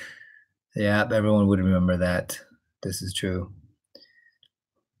 Yeah, everyone would remember that. This is true.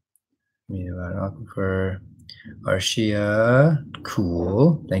 Aquifer. Arshia,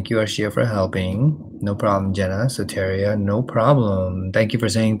 cool. Thank you, Arshia, for helping. No problem, Jenna. Soteria, no problem. Thank you for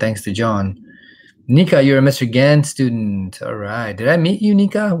saying thanks to John. Nika, you're a Mr. Gann student. All right. Did I meet you,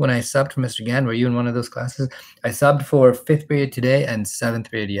 Nika, when I subbed for Mr. Gann? Were you in one of those classes? I subbed for 5th period today and 7th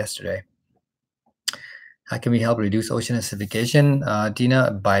period yesterday. How can we help reduce ocean acidification,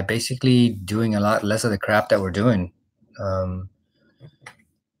 Dina? By basically doing a lot less of the crap that we're doing.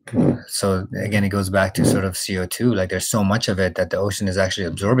 So again, it goes back to sort of CO2. Like there's so much of it that the ocean is actually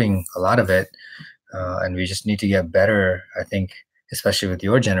absorbing a lot of it. And we just need to get better, I think, especially with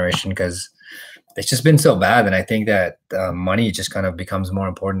your generation, because it's just been so bad. And I think that money just kind of becomes more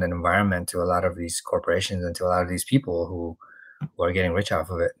important than environment to a lot of these corporations and to a lot of these people who are getting rich off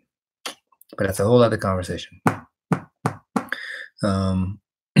of it. But that's a whole other conversation.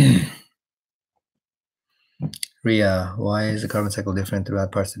 Ria, why is the carbon cycle different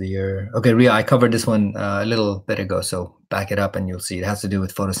throughout parts of the year? Okay, Ria, I covered this one a little bit ago, so back it up and you'll see it has to do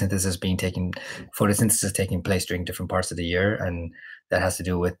with photosynthesis taking place during different parts of the year, and that has to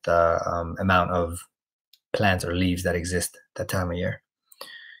do with the amount of plants or leaves that exist that time of year.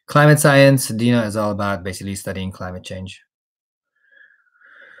 Climate science, Dina, is all about basically studying climate change.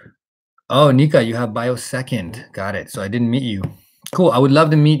 Oh, Nika, you have bio second. Got it. So I didn't meet you. Cool. I would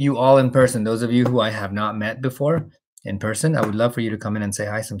love to meet you all in person. Those of you who I have not met before in person, I would love for you to come in and say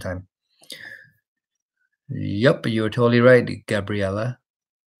hi sometime. Yep, you're totally right, Gabriella.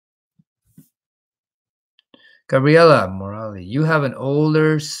 Gabriella Morali, you have an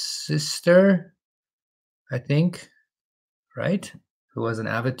older sister, I think, right? Who was an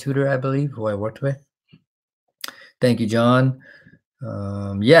avid tutor, I believe, who I worked with. Thank you, John.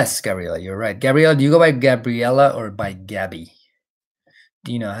 Yes, Gabriella, you're right. Gabriella, do you go by Gabriella or by Gabby?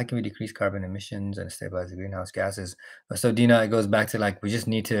 Dina, how can we decrease carbon emissions and stabilize the greenhouse gases? So Dina, it goes back to like we just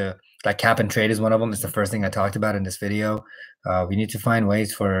need to like cap and trade is one of them. It's the first thing I talked about in this video. We need to find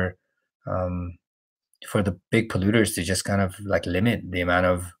ways um, for the big polluters to just kind of like limit the amount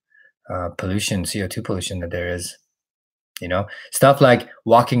of pollution, CO2 pollution that there is. You know, stuff like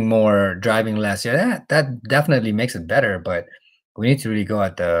walking more, driving less. Yeah, that definitely makes it better, but we need to really go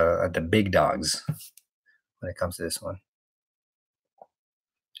at the big dogs when it comes to this one.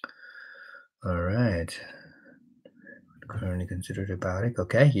 All right. Currently considered abiotic.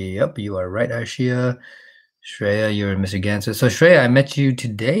 Okay. Yep, you are right, Arshia. Shreya, you're Mr. Ganser. So Shreya, I met you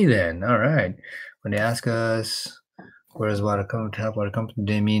today then. All right. When they ask us where does water come to help water come from,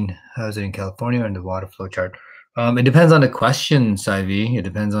 they mean how is it in California or in the water flow chart? It depends on the question, Saivi. It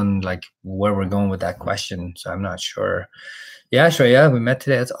depends on like where we're going with that question. So I'm not sure. Yeah, Shreya, we met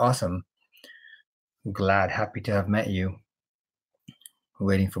today. That's awesome. Glad, happy to have met you.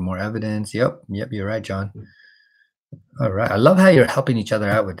 Waiting for more evidence. Yep, you're right, John. All right. I love how you're helping each other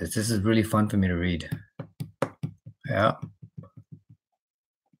out with this. This is really fun for me to read. Yeah.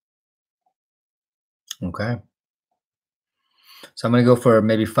 Okay. So I'm going to go for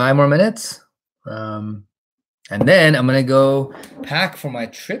maybe 5 more minutes. And then I'm going to go pack for my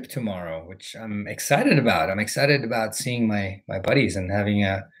trip tomorrow, which I'm excited about. I'm excited about seeing my buddies and having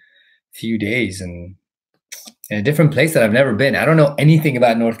a few days and in a different place that I've never been. I don't know anything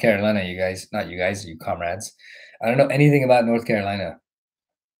about North Carolina, you guys. Not you guys, you comrades. I don't know anything about North Carolina.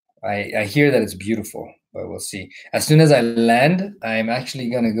 I hear that it's beautiful, but we'll see. As soon as I land, I'm actually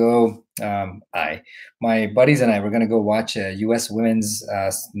gonna go. My buddies and I, we're gonna go watch a U.S. women's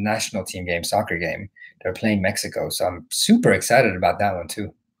national team game, soccer game. They're playing Mexico, so I'm super excited about that one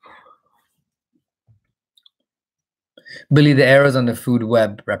too. Billy, the arrows on the food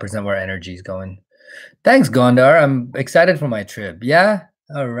web represent where energy is going. Thanks, Gondar. I'm excited for my trip. Yeah.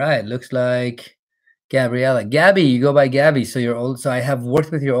 All right. Looks like Gabriella. Gabby, you go by Gabby. So you're old. So I have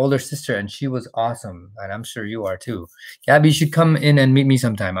worked with your older sister and she was awesome. And I'm sure you are too. Gabby, you should come in and meet me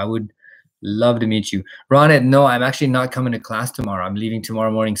sometime. I would love to meet you. Ronit, no, I'm actually not coming to class tomorrow. I'm leaving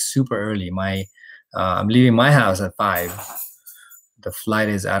tomorrow morning super early. I'm leaving my house at 5. The flight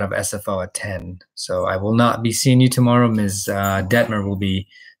is out of SFO at 10. So I will not be seeing you tomorrow. Ms. Detmer will be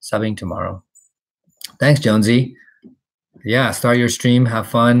subbing tomorrow. Thanks, Jonesy. Yeah, start your stream, have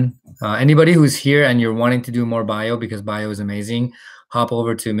fun. Anybody who's here and you're wanting to do more bio because bio is amazing, hop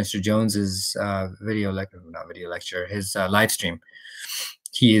over to Mr. Jones's not video lecture, his live stream.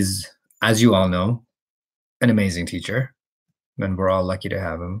 He is, as you all know, an amazing teacher, and we're all lucky to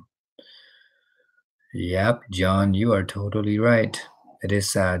have him. Yep, John, you are totally right. It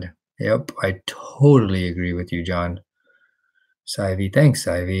is sad. Yep, I totally agree with you, John. Sivy, thanks,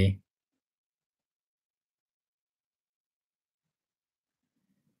 Sivy.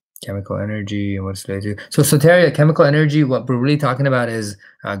 Chemical energy and what's related to. So Soteria, chemical energy, what we're really talking about is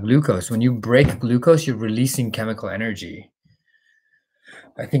glucose. When you break glucose, you're releasing chemical energy.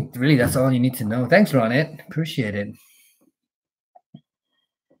 I think really that's all you need to know. Thanks, Ronit. Appreciate it.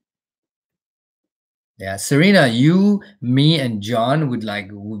 Yeah, Serena, you, me, and John would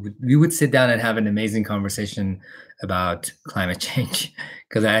we would sit down and have an amazing conversation about climate change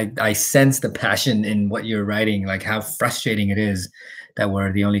because I sense the passion in what you're writing, like how frustrating it is that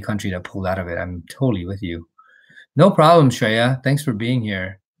we're the only country that pulled out of it. I'm totally with you. No problem, Shreya. Thanks for being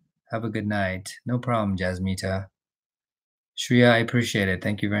here. Have a good night. No problem, Jasmita. Shreya, I appreciate it.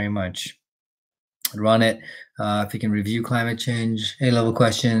 Thank you very much. Run it. If you can review climate change, A-level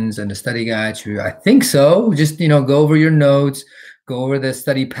questions and the study guide. I think so. Just, go over your notes, go over the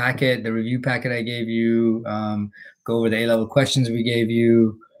study packet, the review packet I gave you, go over the A-level questions we gave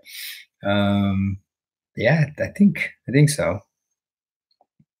you. Yeah, I think so.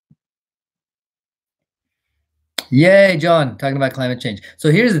 Yay, John, talking about climate change.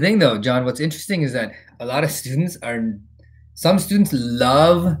 So here's the thing though, John, what's interesting is that a lot of some students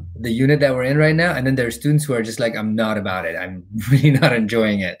love the unit that we're in right now. And then there are students who are just like, I'm not about it. I'm really not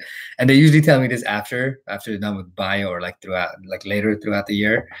enjoying it. And they usually tell me this after they're done with bio or later throughout the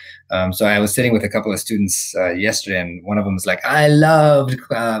year. So I was sitting with a couple of students yesterday and one of them was like, I loved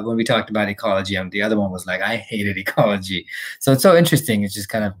when we talked about ecology. And the other one was like, I hated ecology. So it's so interesting. It's just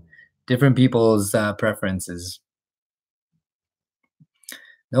kind of different people's preferences.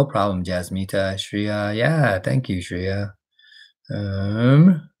 No problem, Jasmita. Shreya. Yeah, thank you, Shreya.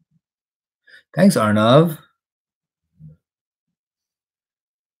 Thanks, Arnav.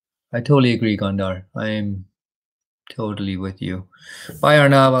 I totally agree, Gondar. I am totally with you. Bye,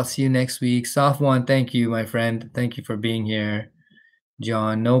 Arnav. I'll see you next week. Soft one, thank you, my friend. Thank you for being here.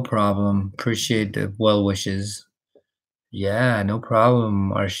 John, no problem. Appreciate the well wishes. Yeah, no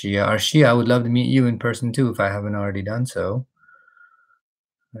problem, Arshia. Arshia, I would love to meet you in person too if I haven't already done so.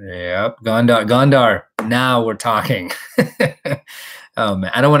 Yep, Gondar, Gondar. Now we're talking. Oh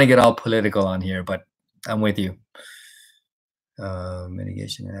man, I don't want to get all political on here, but I'm with you.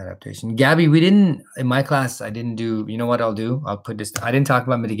 Mitigation and adaptation. Gabby, we didn't in my class. I didn't do. You know what I'll do? I'll put this. I didn't talk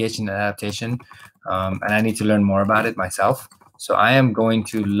about mitigation and adaptation, and I need to learn more about it myself. So I am going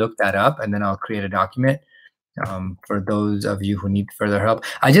to look that up, and then I'll create a document for those of you who need further help.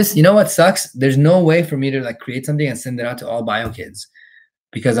 I just, you know what sucks? There's no way for me to like create something and send it out to all bio kids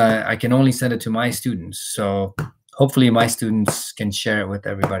because I can only send it to my students. So hopefully my students can share it with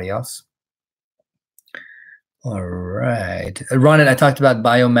everybody else. All right. Ronan, I talked about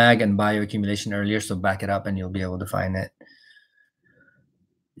biomag and bioaccumulation earlier, so back it up and you'll be able to find it.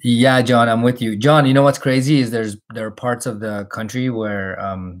 Yeah, John, I'm with you. John, you know what's crazy is there are parts of the country where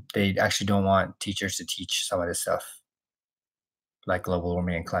they actually don't want teachers to teach some of this stuff, like global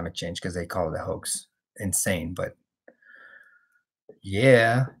warming and climate change, because they call it a hoax. Insane, but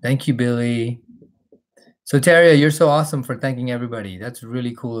yeah. Thank you, Billy. So Taria, you're so awesome for thanking everybody. That's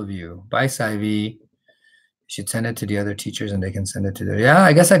really cool of you. Bye, Sivy. Should send it to the other teachers and they can send it to their. Yeah,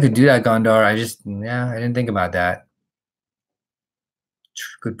 I guess I could do that, Gondar. I didn't think about that.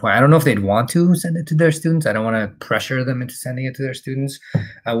 Good point. I don't know if they'd want to send it to their students. I don't want to pressure them into sending it to their students.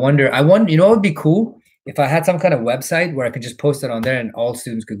 I wonder, you know what would be cool? If I had some kind of website where I could just post it on there and all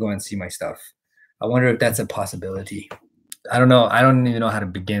students could go and see my stuff. I wonder if that's a possibility. I don't know. I don't even know how to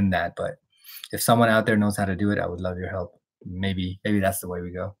begin that, but if someone out there knows how to do it, I would love your help. Maybe that's the way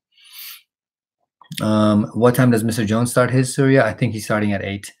we go. What time does Mr. Jones start his Surya? I think he's starting at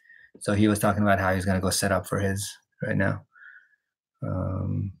 8. So he was talking about how he's going to go set up for his right now.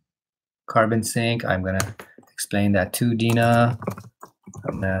 Carbon sink. I'm going to explain that too, Dina.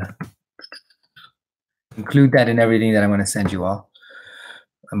 I'm going to include that in everything that I'm going to send you all.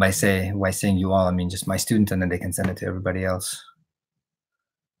 And by saying you all, I mean just my students, and then they can send it to everybody else.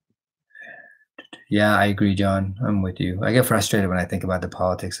 Yeah, I agree, John. I'm with you. I get frustrated when I think about the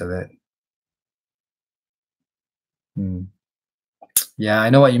politics of it. Yeah, I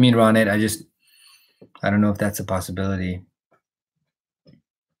know what you mean, Ronit. I don't know if that's a possibility.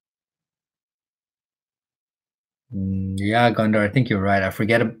 Yeah, Gondar, I think you're right. I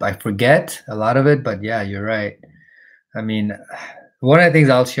forget a lot of it, but yeah, you're right. I mean, one of the things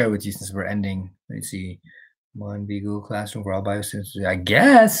I'll share with you since we're ending, let's see, Monvi Google Classroom for all bio students. I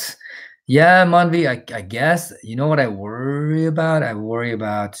guess. Yeah, Monvi, I guess. You know what I worry about? I worry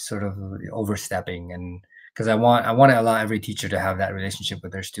about sort of overstepping, and because I want to allow every teacher to have that relationship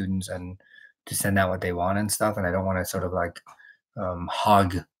with their students and to send out what they want and stuff. And I don't want to sort of like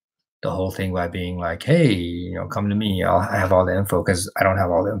hog the whole thing by being like, hey, come to me. I have all the info, because I don't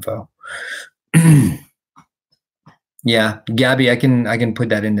have all the info. Yeah, Gabby, I can put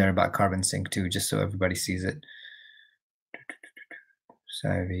that in there about carbon sink too, just so everybody sees it.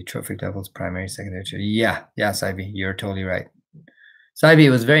 Sivy, trophic levels, primary, secondary. Yeah, Sivy, you're totally right. Sivy, it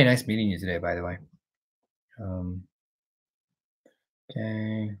was very nice meeting you today, by the way.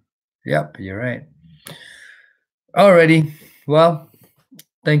 Okay. Yep, you're right. Alrighty. Well,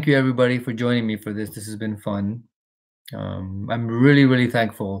 thank you everybody for joining me for this. This has been fun. I'm really, really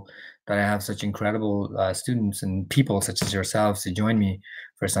thankful that I have such incredible students and people such as yourselves to join me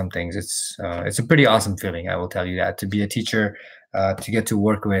for some things. It's a pretty awesome feeling, I will tell you that, to be a teacher, to get to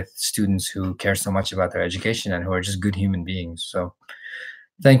work with students who care so much about their education and who are just good human beings. So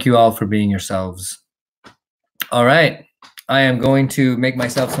thank you all for being yourselves. All right, I am going to make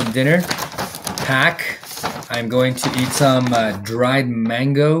myself some dinner. Pack. I'm going to eat some dried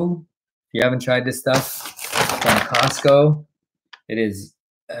mango. If you haven't tried this stuff from Costco, it is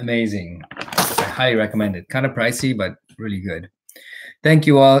amazing. I highly recommend it. Kind of pricey, but really good. Thank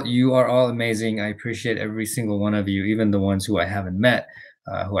you all. You are all amazing. I appreciate every single one of you, even the ones who I haven't met,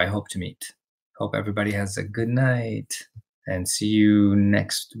 who I hope to meet. Hope everybody has a good night, and see you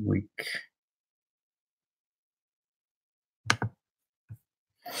next week.